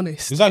 but be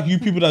honest. It's like you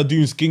people that are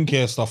doing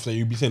skincare stuff that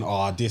you be saying,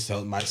 this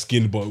helps my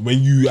skin, but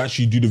when you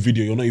actually do the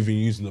video, you're not even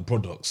using the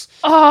products.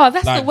 Oh,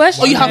 that's the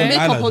worst. Or you have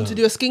makeup on to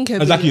do a skincare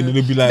video. Exactly, and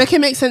they'll be like, make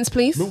it make sense,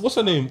 please. What's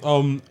her name?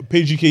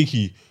 Paige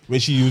Keiki. When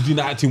she was doing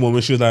the acting one,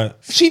 when she was like,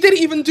 she didn't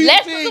even do.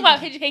 Let's the not thing. talk about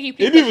Paige Keiki. It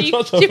didn't even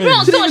touch her She put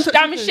on face. so much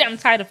damn shit. I'm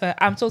tired of her.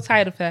 I'm so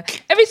tired of her.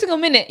 Every single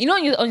minute, you know,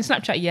 on your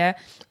Snapchat,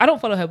 I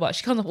don't follow her, but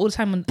she comes up all the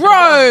time on. Bro,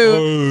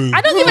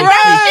 I don't give a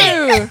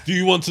damn shit. Do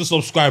you want to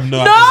subscribe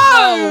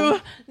now?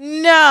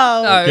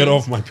 No. Get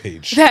off my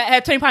page.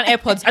 £20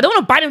 AirPods. I don't want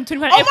to buy them £20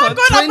 AirPods. Oh my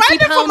god, I'm buying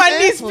them for my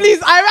niece, AirPods.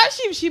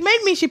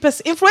 please.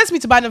 She influenced me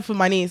to buy them for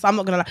my niece. I'm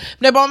not gonna lie.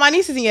 No, but my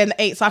niece is in year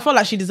 8, so I feel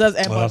like she deserves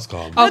AirPods. That's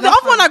calm. The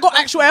other one I got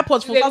actual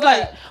AirPods for. So I was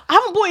like, I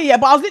haven't bought it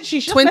yet, but I was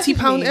literally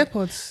 £20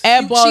 AirPods.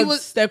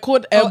 AirPods. They're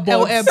called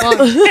AirPods.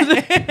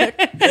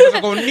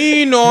 AirPods. Go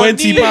Nino,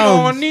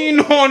 £20.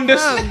 Nino on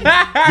this.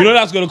 You know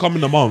that's gonna come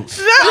in a month.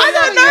 No, I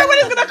don't know when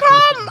it's gonna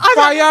come.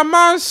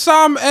 Fireman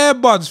Sam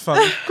AirBuds,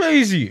 fam.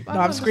 Crazy. No,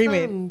 I'm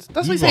screaming.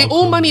 That's what you say.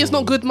 All money is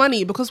not good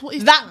money, because what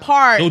is That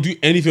part. Don't do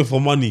anything for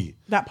money.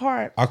 That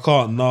part. I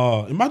can't.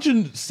 Nah.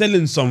 Imagine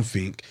selling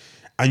something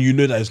and you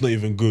know that it's not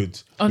even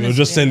good. You're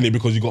just selling it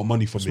because you got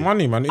money from it.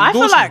 Money, man. I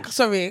feel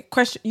like,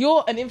 question,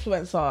 you're an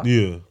influencer.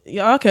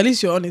 Yeah. Okay, at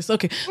least you're honest.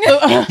 Okay. So,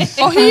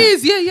 Oh, he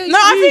is. Yeah. No,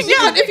 I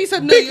think, If he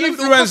said no, Big you don't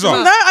influencer.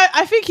 know. no,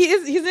 I think he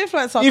is. He's an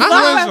influencer.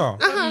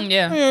 Influencer.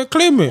 Yeah.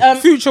 Claim it.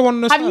 Future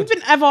one. Have you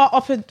been ever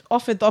offered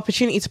the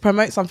opportunity to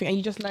promote something and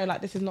you just know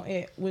like this is not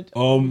it? Would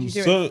you do it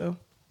still?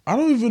 I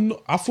don't even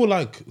know. I feel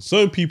like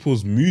certain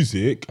people's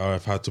music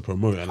I've had to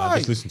promote and I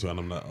just listen to it and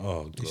I'm like,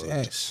 oh god.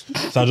 Yes.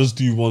 So I just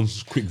do one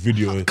quick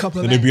video and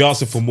they be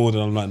asking for more,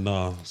 then I'm like,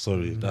 nah,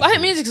 sorry. I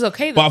think music is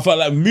okay though. But I felt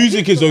like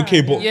music is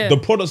okay, but Yeah. the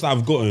products that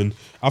I've gotten,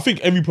 I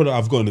think every product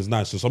I've gotten is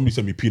nice. So somebody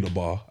sent me peanut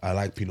butter. I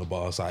like peanut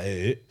butter, so I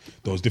ate it.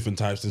 There was different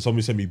types. Then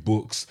somebody sent me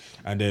books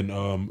and then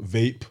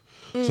vape.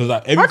 So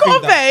like I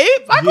got a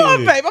vape. I'm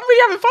really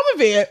having fun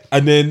with it.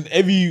 And then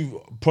every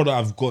product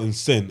I've gotten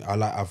sent,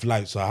 I've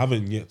liked. So I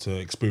haven't yet to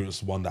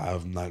experience one that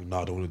I've like, no,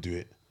 I don't want to do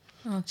it.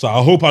 So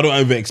I hope I don't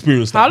ever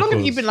experience that. How long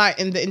have you been like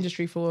in the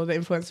industry for, the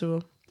influencer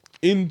role?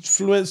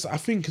 Influence, I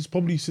think it's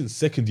probably since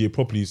second year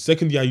properly.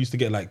 Second year I used to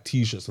get like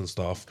t-shirts and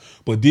stuff,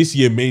 but this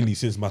year mainly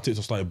since my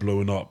TikTok started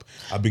blowing up,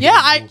 I've been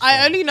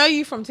I only know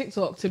you from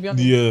TikTok, to be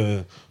honest.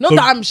 Yeah. Not So-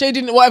 that I'm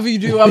shading whatever you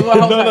do.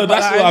 no,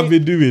 that's what I've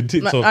been doing.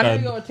 TikTok. I know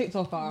and- you're a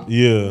TikToker.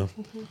 yeah.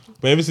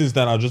 But ever since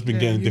then I've just been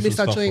getting You different missed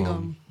that stuff. chewing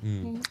from-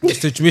 gum.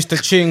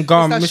 Mr. Chewing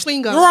Gum. Mr. Mr.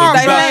 Chewing Gum. Right,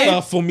 Best man.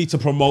 stuff for me to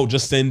promote,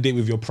 just send it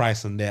with your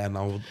price and there and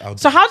I'll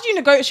So how do you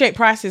negotiate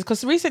prices?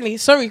 Because recently,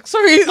 sorry, no,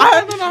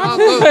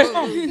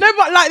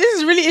 but like this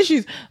is really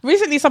issues.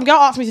 Recently, some girl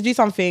asked me to do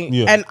something,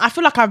 and I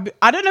feel like I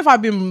don't know if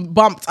I've been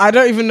bumped. I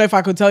don't even know if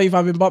I could tell you if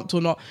I've been bumped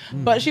or not.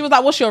 But she was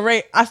like, "What's your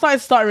rate?" I started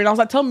stuttering. I was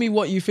like, "Tell me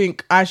what you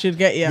think I should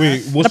get." Yeah.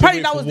 Wait, what's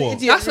apparently the rate that was for the what?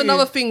 idiot. That's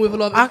another thing with a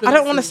lot of I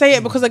don't want to say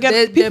it because again,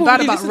 They're people bad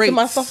really about listen to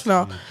my rates. stuff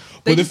now.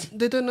 They But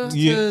don't know how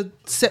Yeah. to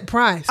set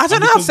price. I don't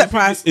know how to set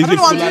price. I Is don't it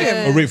know what for I'm like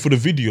doing. a rate for the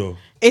video?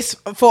 It's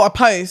for a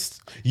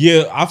post.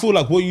 Yeah, I feel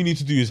like what you need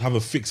to do is have a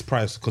fixed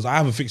price, because I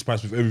have a fixed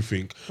price with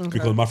everything,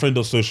 because my friend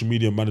does social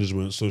media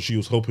management, so she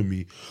was helping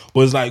me.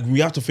 But it's like we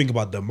have to think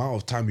about the amount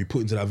of time we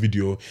put into that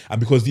video, and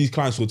because these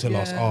clients will tell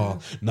us, oh,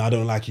 no, I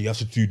don't like it, you have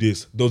to do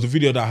this. There was a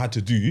video that I had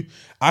to do.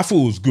 I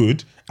thought it was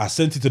good. I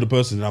sent it to the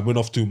person and I went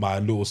off to my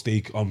little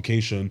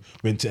staycation,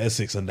 went to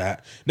Essex and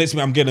that. Next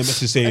thing I'm getting a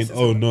message saying,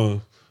 oh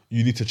no,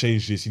 you need to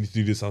change this, you need to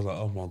do this. I was like,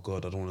 oh my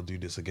God, I don't want to do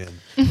this again.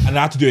 And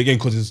I have to do it again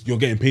because you're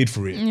getting paid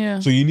for it. Yeah.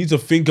 So you need to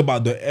think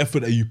about the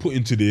effort that you put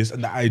into this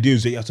and the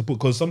ideas that you have to put,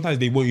 because sometimes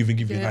they won't even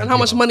give you an idea. And how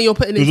much money you're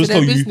putting They'll into just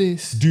their tell you,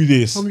 business. do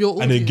this from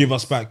your and then give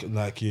audience. us back.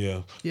 Like,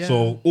 yeah. Yeah.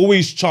 So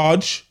always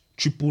charge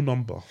triple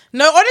number.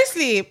 No,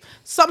 honestly,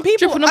 some people.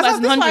 Triple numbers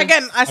and This one hundreds.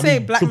 again, I say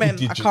black triple men.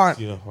 digits, I can't.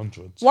 Yeah,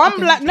 hundreds. One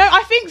black. No,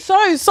 I think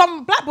so.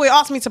 Some black boy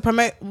asked me to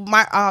promote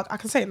my. I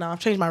can say it now. I've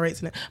changed my rates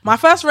in it. My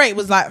first rate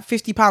was like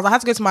 £50. I had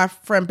to go to my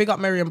friend, big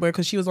up Miriam boy,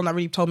 because she was the one that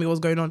really told me what was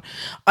going on.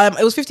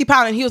 It was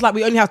 £50, and he was like,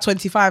 "We only have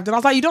 25." Then I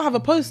was like, "You don't have a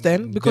post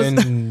then, because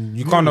Then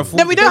you can't afford.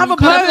 then we don't have a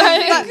post."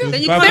 Like,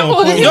 Then you Five can't pounds.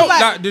 afford He it. was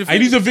like, the I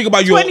need to think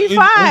about your 25.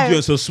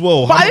 audience as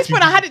well. but How at this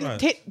much point, I you had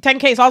think it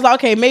 10K, so I was like,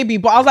 okay, maybe.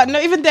 But I was like, no,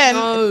 even then,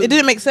 it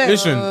didn't make sense.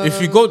 Listen, if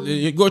you go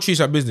to choose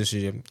that business,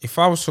 yeah, if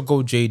I was to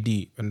go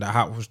JD and the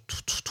hat was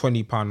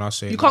 £20, I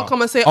say You can't nah,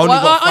 come and say, I oh, only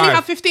I got only five.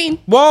 have 15.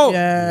 Whoa,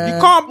 Yeah.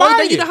 you can't buy Well,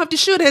 then it. you don't have the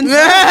shoe then.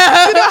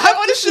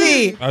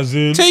 Honestly, As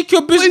in, Take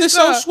your business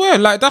that? elsewhere.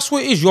 Like that's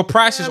what it is. Your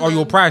prices are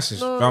your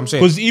prices. You know what I'm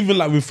saying? because even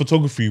like with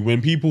photography,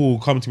 when people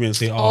come to me and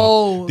say,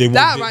 Oh,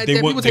 that right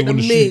there, people take the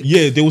want to mick. shoot.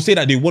 Yeah, they will say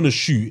that they want to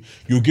shoot.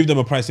 You'll give them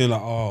a price saying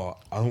like, oh,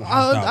 I don't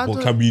have that, I but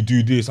don't- can we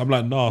do this? I'm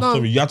like, nah,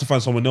 sorry, you have to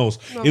find someone else.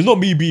 It's not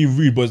me being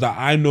rude, but it's that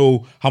I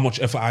know how much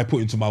effort I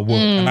put into my work,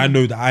 and I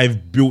know that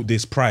I've built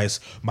this price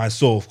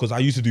myself, because I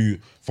used to do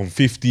from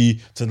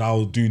 50 to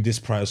now doing this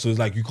price. So it's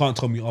like, you can't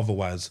tell me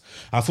otherwise.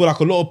 I feel like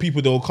a lot of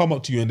people, they will come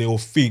up to you and they will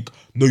think,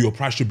 no, your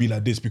price should be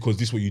like this because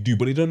this is what you do,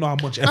 but they don't know how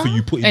much effort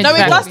you put into no,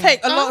 it it. does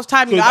take a lot of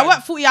time. You know, I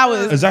work 40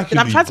 hours. Exactly.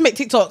 And I'm trying to make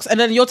TikToks, and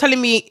then you're telling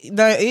me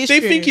no, it is They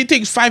true. think it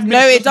takes 5 No,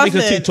 minutes it to make a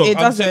doesn't. TikTok. It I'm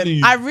telling doesn't.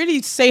 you. I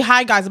really say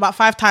hi, guys, about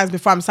 5 times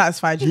before I'm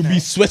satisfied. You'll be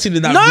sweating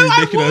in that No, room I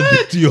making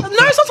a video. would. No,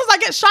 sometimes I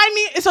get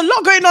shiny. It's a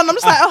lot going on. I'm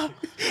just like, oh.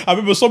 I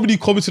remember somebody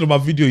commented on my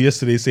video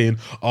yesterday saying,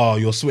 "Oh,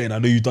 you're sweating. I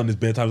know you've done this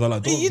bare times." I'm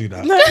like, "Don't do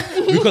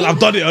that," because I've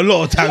done it a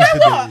lot of times. You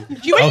know what?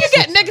 today. When I'm you so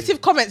get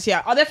negative comments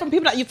here, are they from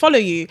people that you follow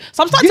you?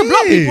 So I'm starting to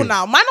block Yeah. people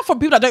now. Mine are from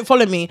people that don't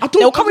follow me. don't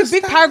They'll come with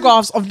big understand.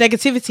 paragraphs of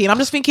negativity, and I'm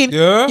just thinking,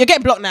 Yeah. you're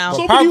getting blocked now. So-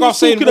 Somebody Paragraph was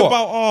saying talking what?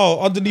 about, oh,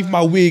 underneath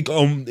my wig,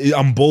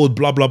 I'm bald,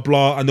 blah blah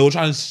blah, and they were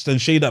trying to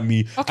send shade at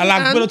me. Okay, and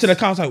like went and? up to the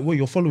account, I was like, "Wait,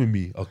 you're following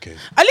me? Okay."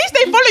 At least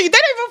they follow you. They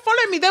don't even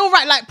follow me. They will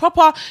write like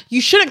proper, you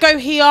shouldn't go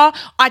here.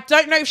 I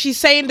don't know if she's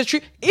saying the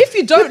truth. If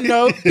you don't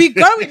know, be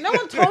going. No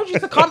one told you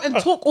to come and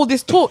talk all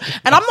this talk.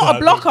 And I'm not a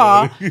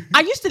blocker. I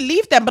used to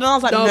leave them, but then I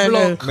was like, Don't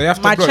no, block. They have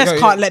to my block. chest Yeah,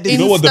 can't yeah. let this. You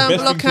know what the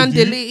Instant best block thing to and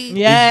do? delete.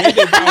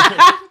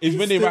 Yeah. Is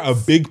when they write a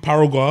big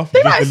paragraph,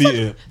 They just write, delete such,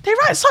 it. they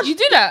write such. You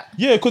do that?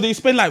 Yeah, because they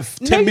spend like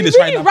 10 No, minutes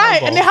you really writing that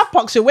right, and they paragraph. have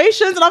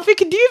punctuations, and I'm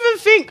thinking, do you even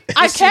think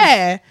I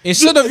care?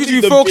 Instead of you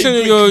the focusing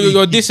big on your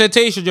quick-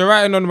 dissertation, you're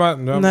writing on about.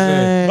 You know what I'm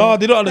saying? No,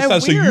 they don't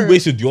understand. So you weird.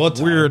 wasted your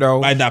time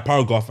Weirdo. writing that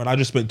paragraph, and I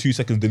just spent 2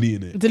 seconds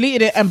deleting it.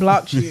 Deleted it and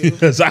blocked you.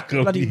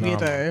 Exactly. Bloody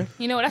weirdo.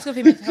 You know what? That's good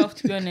for mental health,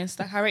 to be honest.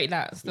 Like, I rate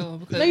that still.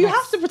 Because No, you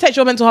have to protect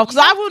your mental health,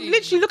 because I would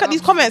literally look at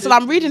these comments and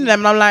I'm reading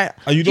them and I'm like,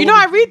 And you do you don't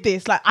know I wanna- read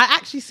this? Like, I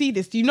actually see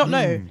this. Do you not know?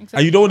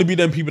 And you don't want to be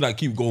them people that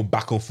keep going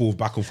back and forth,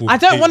 back and forth. I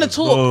don't want to Haters.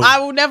 talk. No. I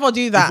will never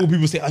do that. Before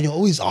people say, "Oh, you're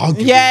always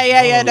arguing."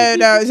 Yeah.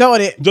 No, it's not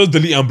what it. Just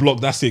delete and block.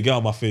 That's it. Get out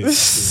of my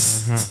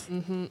face.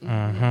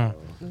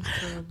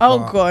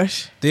 Oh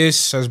gosh.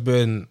 This has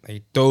been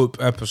a dope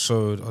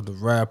episode of the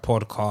Rare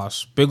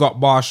Podcast. Big up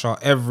Barsha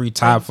every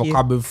time for you.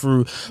 coming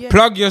through.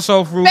 Plug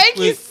yourself real Thank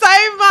you quick.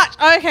 so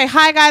much. Okay,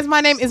 hi guys, my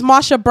name is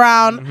Marsha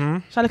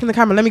Brown. Should I look in the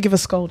camera? Let me give a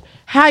scold.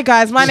 Hi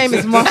guys, my name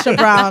is Marsha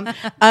Brown.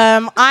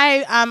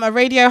 I am a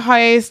radio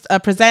host, a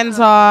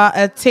presenter,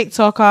 a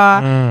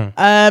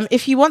TikToker.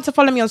 If you want to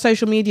follow me on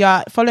social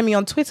media, follow me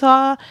on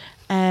Twitter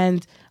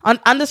and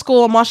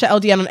underscore Marsha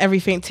LDN on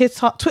everything.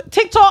 TikTok,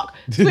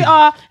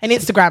 Twitter, and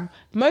Instagram.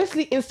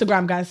 Mostly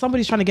Instagram, guys.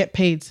 Somebody's trying to get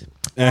paid.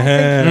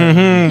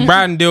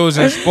 Brand deals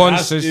and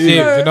sponsorship. You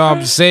know what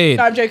I'm saying?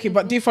 No, I'm joking,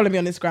 but do follow me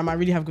on Instagram. I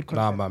really have good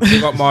Nah, content. man.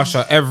 Big up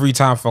Marsha every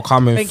time for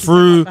coming Thank you so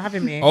through. much for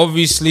having me.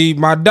 Obviously,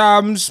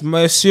 madams,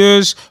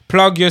 messieurs,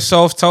 plug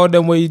yourself. Tell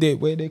them where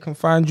they can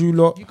find you,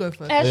 lot. You go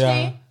first.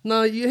 Ashley,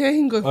 No, you hear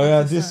him go first. Oh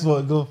yeah, this is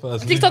what go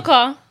first.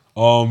 TikToker.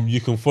 You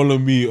can follow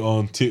me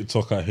on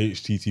TikTok at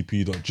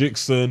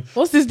http.jixon.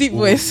 What's this deep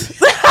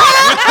voice?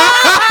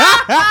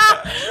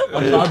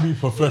 I'm trying to be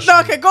professional.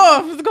 No, okay, go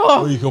off. Go Or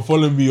off. you can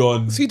follow me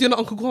on So you doing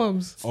Uncle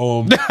Quams?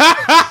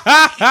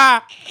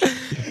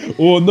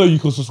 or no, you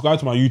can subscribe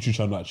to my YouTube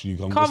channel actually.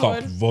 I'm Come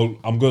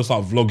gonna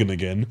start vlogging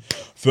again.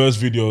 First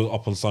video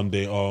up on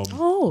Sunday.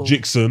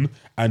 Jixon,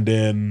 and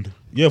then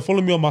Yeah,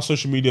 follow me on my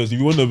social medias. If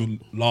you want to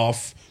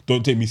laugh,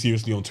 don't take me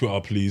seriously on Twitter,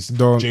 please.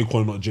 Don't. J.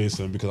 Cole, not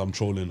Jason, because I'm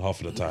trolling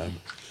half of the time.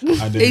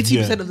 And then,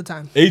 80% of the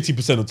time.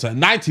 80% of the time.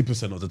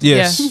 90% of the time.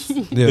 Yes. Yeah.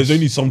 Yes. There's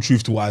only some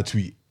truth to what I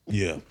tweet.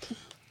 Yeah.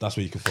 That's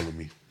where you can follow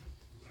me.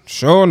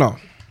 Sure no.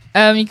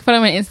 You can follow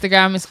me on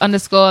Instagram. It's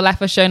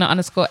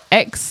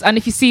 _life_shona_x. And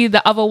if you see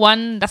the other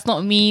one, that's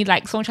not me.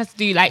 Like someone tries to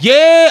do like.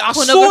 Yeah, I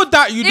saw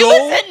that. You It know,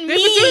 wasn't They've been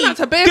doing that me.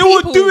 to bare they people.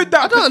 were doing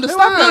that. I don't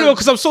understand. No,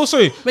 because I'm so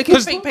sorry. Making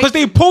Because fake they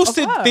pages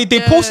posted of her. they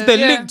posted a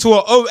Yeah. link to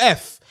an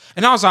OF,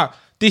 and I was like,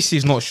 this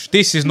is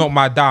not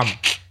my damn.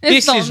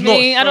 It's This not is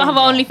me. not. I don't have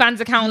an OnlyFans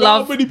account, How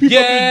love. many people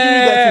have been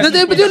doing that? No,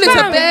 they've been doing it to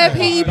Fam. bare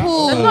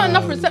people. There's not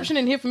enough reception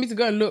in here for me to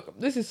go and look.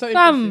 This is so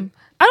interesting.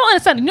 I don't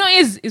understand. You know what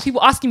it is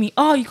people asking me,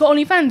 oh, you got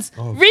OnlyFans?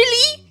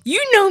 Really? You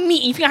know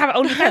me. You think I have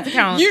an OnlyFans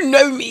account? You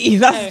know me.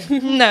 That's,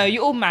 No,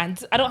 you're all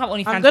mad. I don't have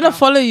OnlyFans. I'm gonna account.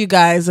 follow you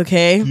guys,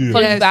 okay? Yeah.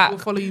 Follow you Yes, back. we'll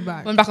follow you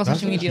back. I'm back on That's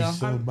social media. actually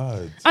so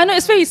mad. I know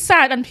it's very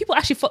sad, and people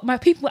actually, my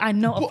people I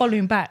know are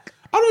following back.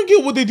 I don't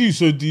get what they do.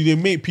 So do they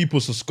make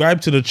people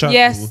subscribe to the channel?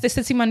 Yes, they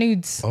said see my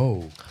nudes. Oh.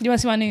 Do you want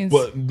to see my nudes?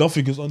 But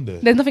nothing is on there.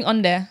 There's nothing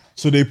on there.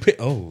 So they pick.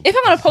 Oh. If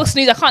I'm gonna post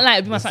nudes, I can't lie.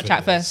 It'd be my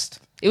Snapchat first.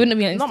 It wouldn't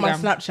be on Instagram. Not my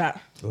Snapchat.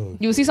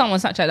 You will see someone on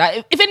Snapchat.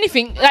 Like, if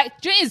anything, like,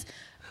 do you know what it is?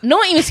 No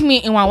one even seen me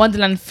in my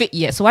Wonderland fit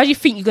yet. So why do you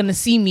think you're gonna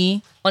see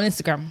me on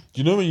Instagram?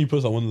 Do you know when you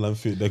post that Wonderland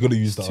fit, they're gonna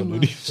use that on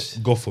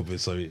God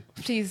forbid, sorry.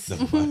 Please.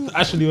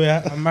 Actually,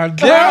 where My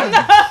damn.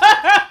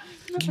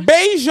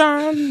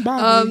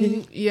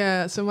 Bejan.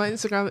 Yeah, so my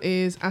Instagram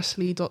is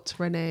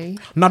ashley.renee.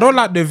 No, I don't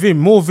like the Vim.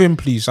 More Vim,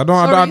 please. I don't.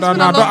 Sorry, I it's don't.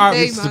 been I a don't. long I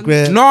day, don't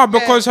man. no,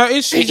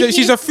 because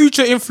she's a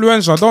future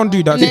influencer. Don't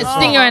do that. Let's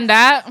stinger and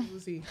that.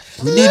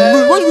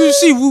 What we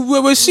see?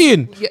 We're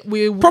seeing. Yeah,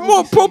 we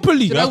Promote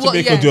properly. You have know to what?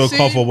 make her do a soon,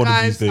 cover one of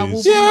guys, these I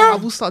days. will, Yeah. I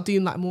will start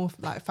doing like more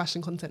like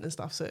fashion content and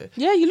stuff. So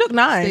Yeah, you look stay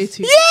nice.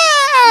 tuned.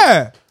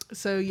 Yeah.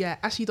 So yeah,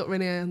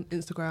 ashley.renee on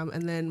Instagram,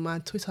 and then my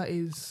Twitter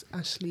is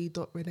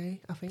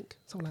ashley.renee. I think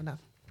something like that.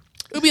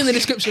 It'll be in the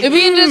description. It'll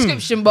be in the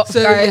description box,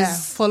 So guys. yeah,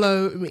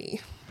 follow me.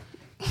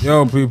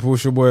 Yo, people,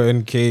 it's your boy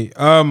NK.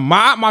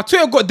 My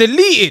Twitter got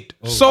deleted,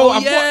 so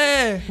I've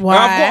got. Why?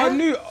 I've got a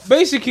new.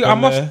 Basically,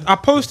 there. I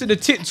posted a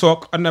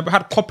TikTok and I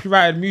had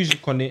copyrighted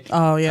music on it.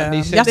 Oh yeah. And they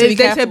You said- have to They be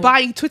careful. said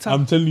bye Twitter.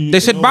 I'm telling you. They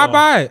said no,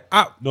 bye.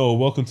 No,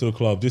 welcome to the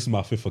club. This is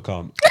my 5th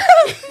account.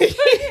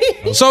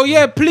 So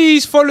yeah,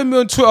 please follow me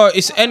on Twitter.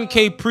 It's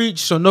NK Preach,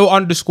 so no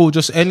underscore,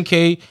 just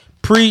NK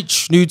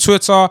Preach. New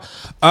Twitter.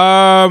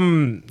 Follow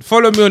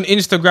me on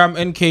Instagram,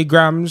 NK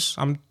Grams.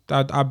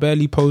 I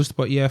barely post,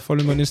 but yeah,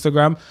 follow me on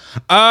Instagram.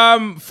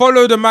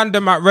 Follow the man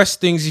them at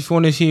Wrestlings if you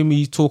want to hear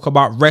me talk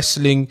about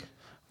wrestling.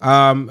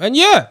 And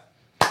yeah,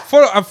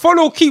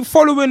 keep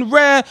following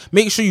Rare.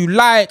 Make sure you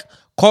like,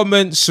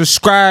 comment,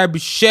 subscribe,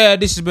 share.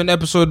 This has been an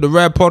episode of the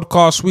Rare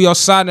Podcast. We are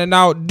signing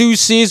out.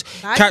 Deuces.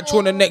 Catch you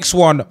on the next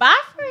one. Bye,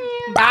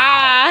 friend.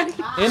 Bye.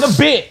 In a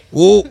bit.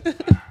 Whoa.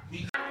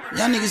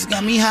 Y'all niggas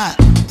got me hot.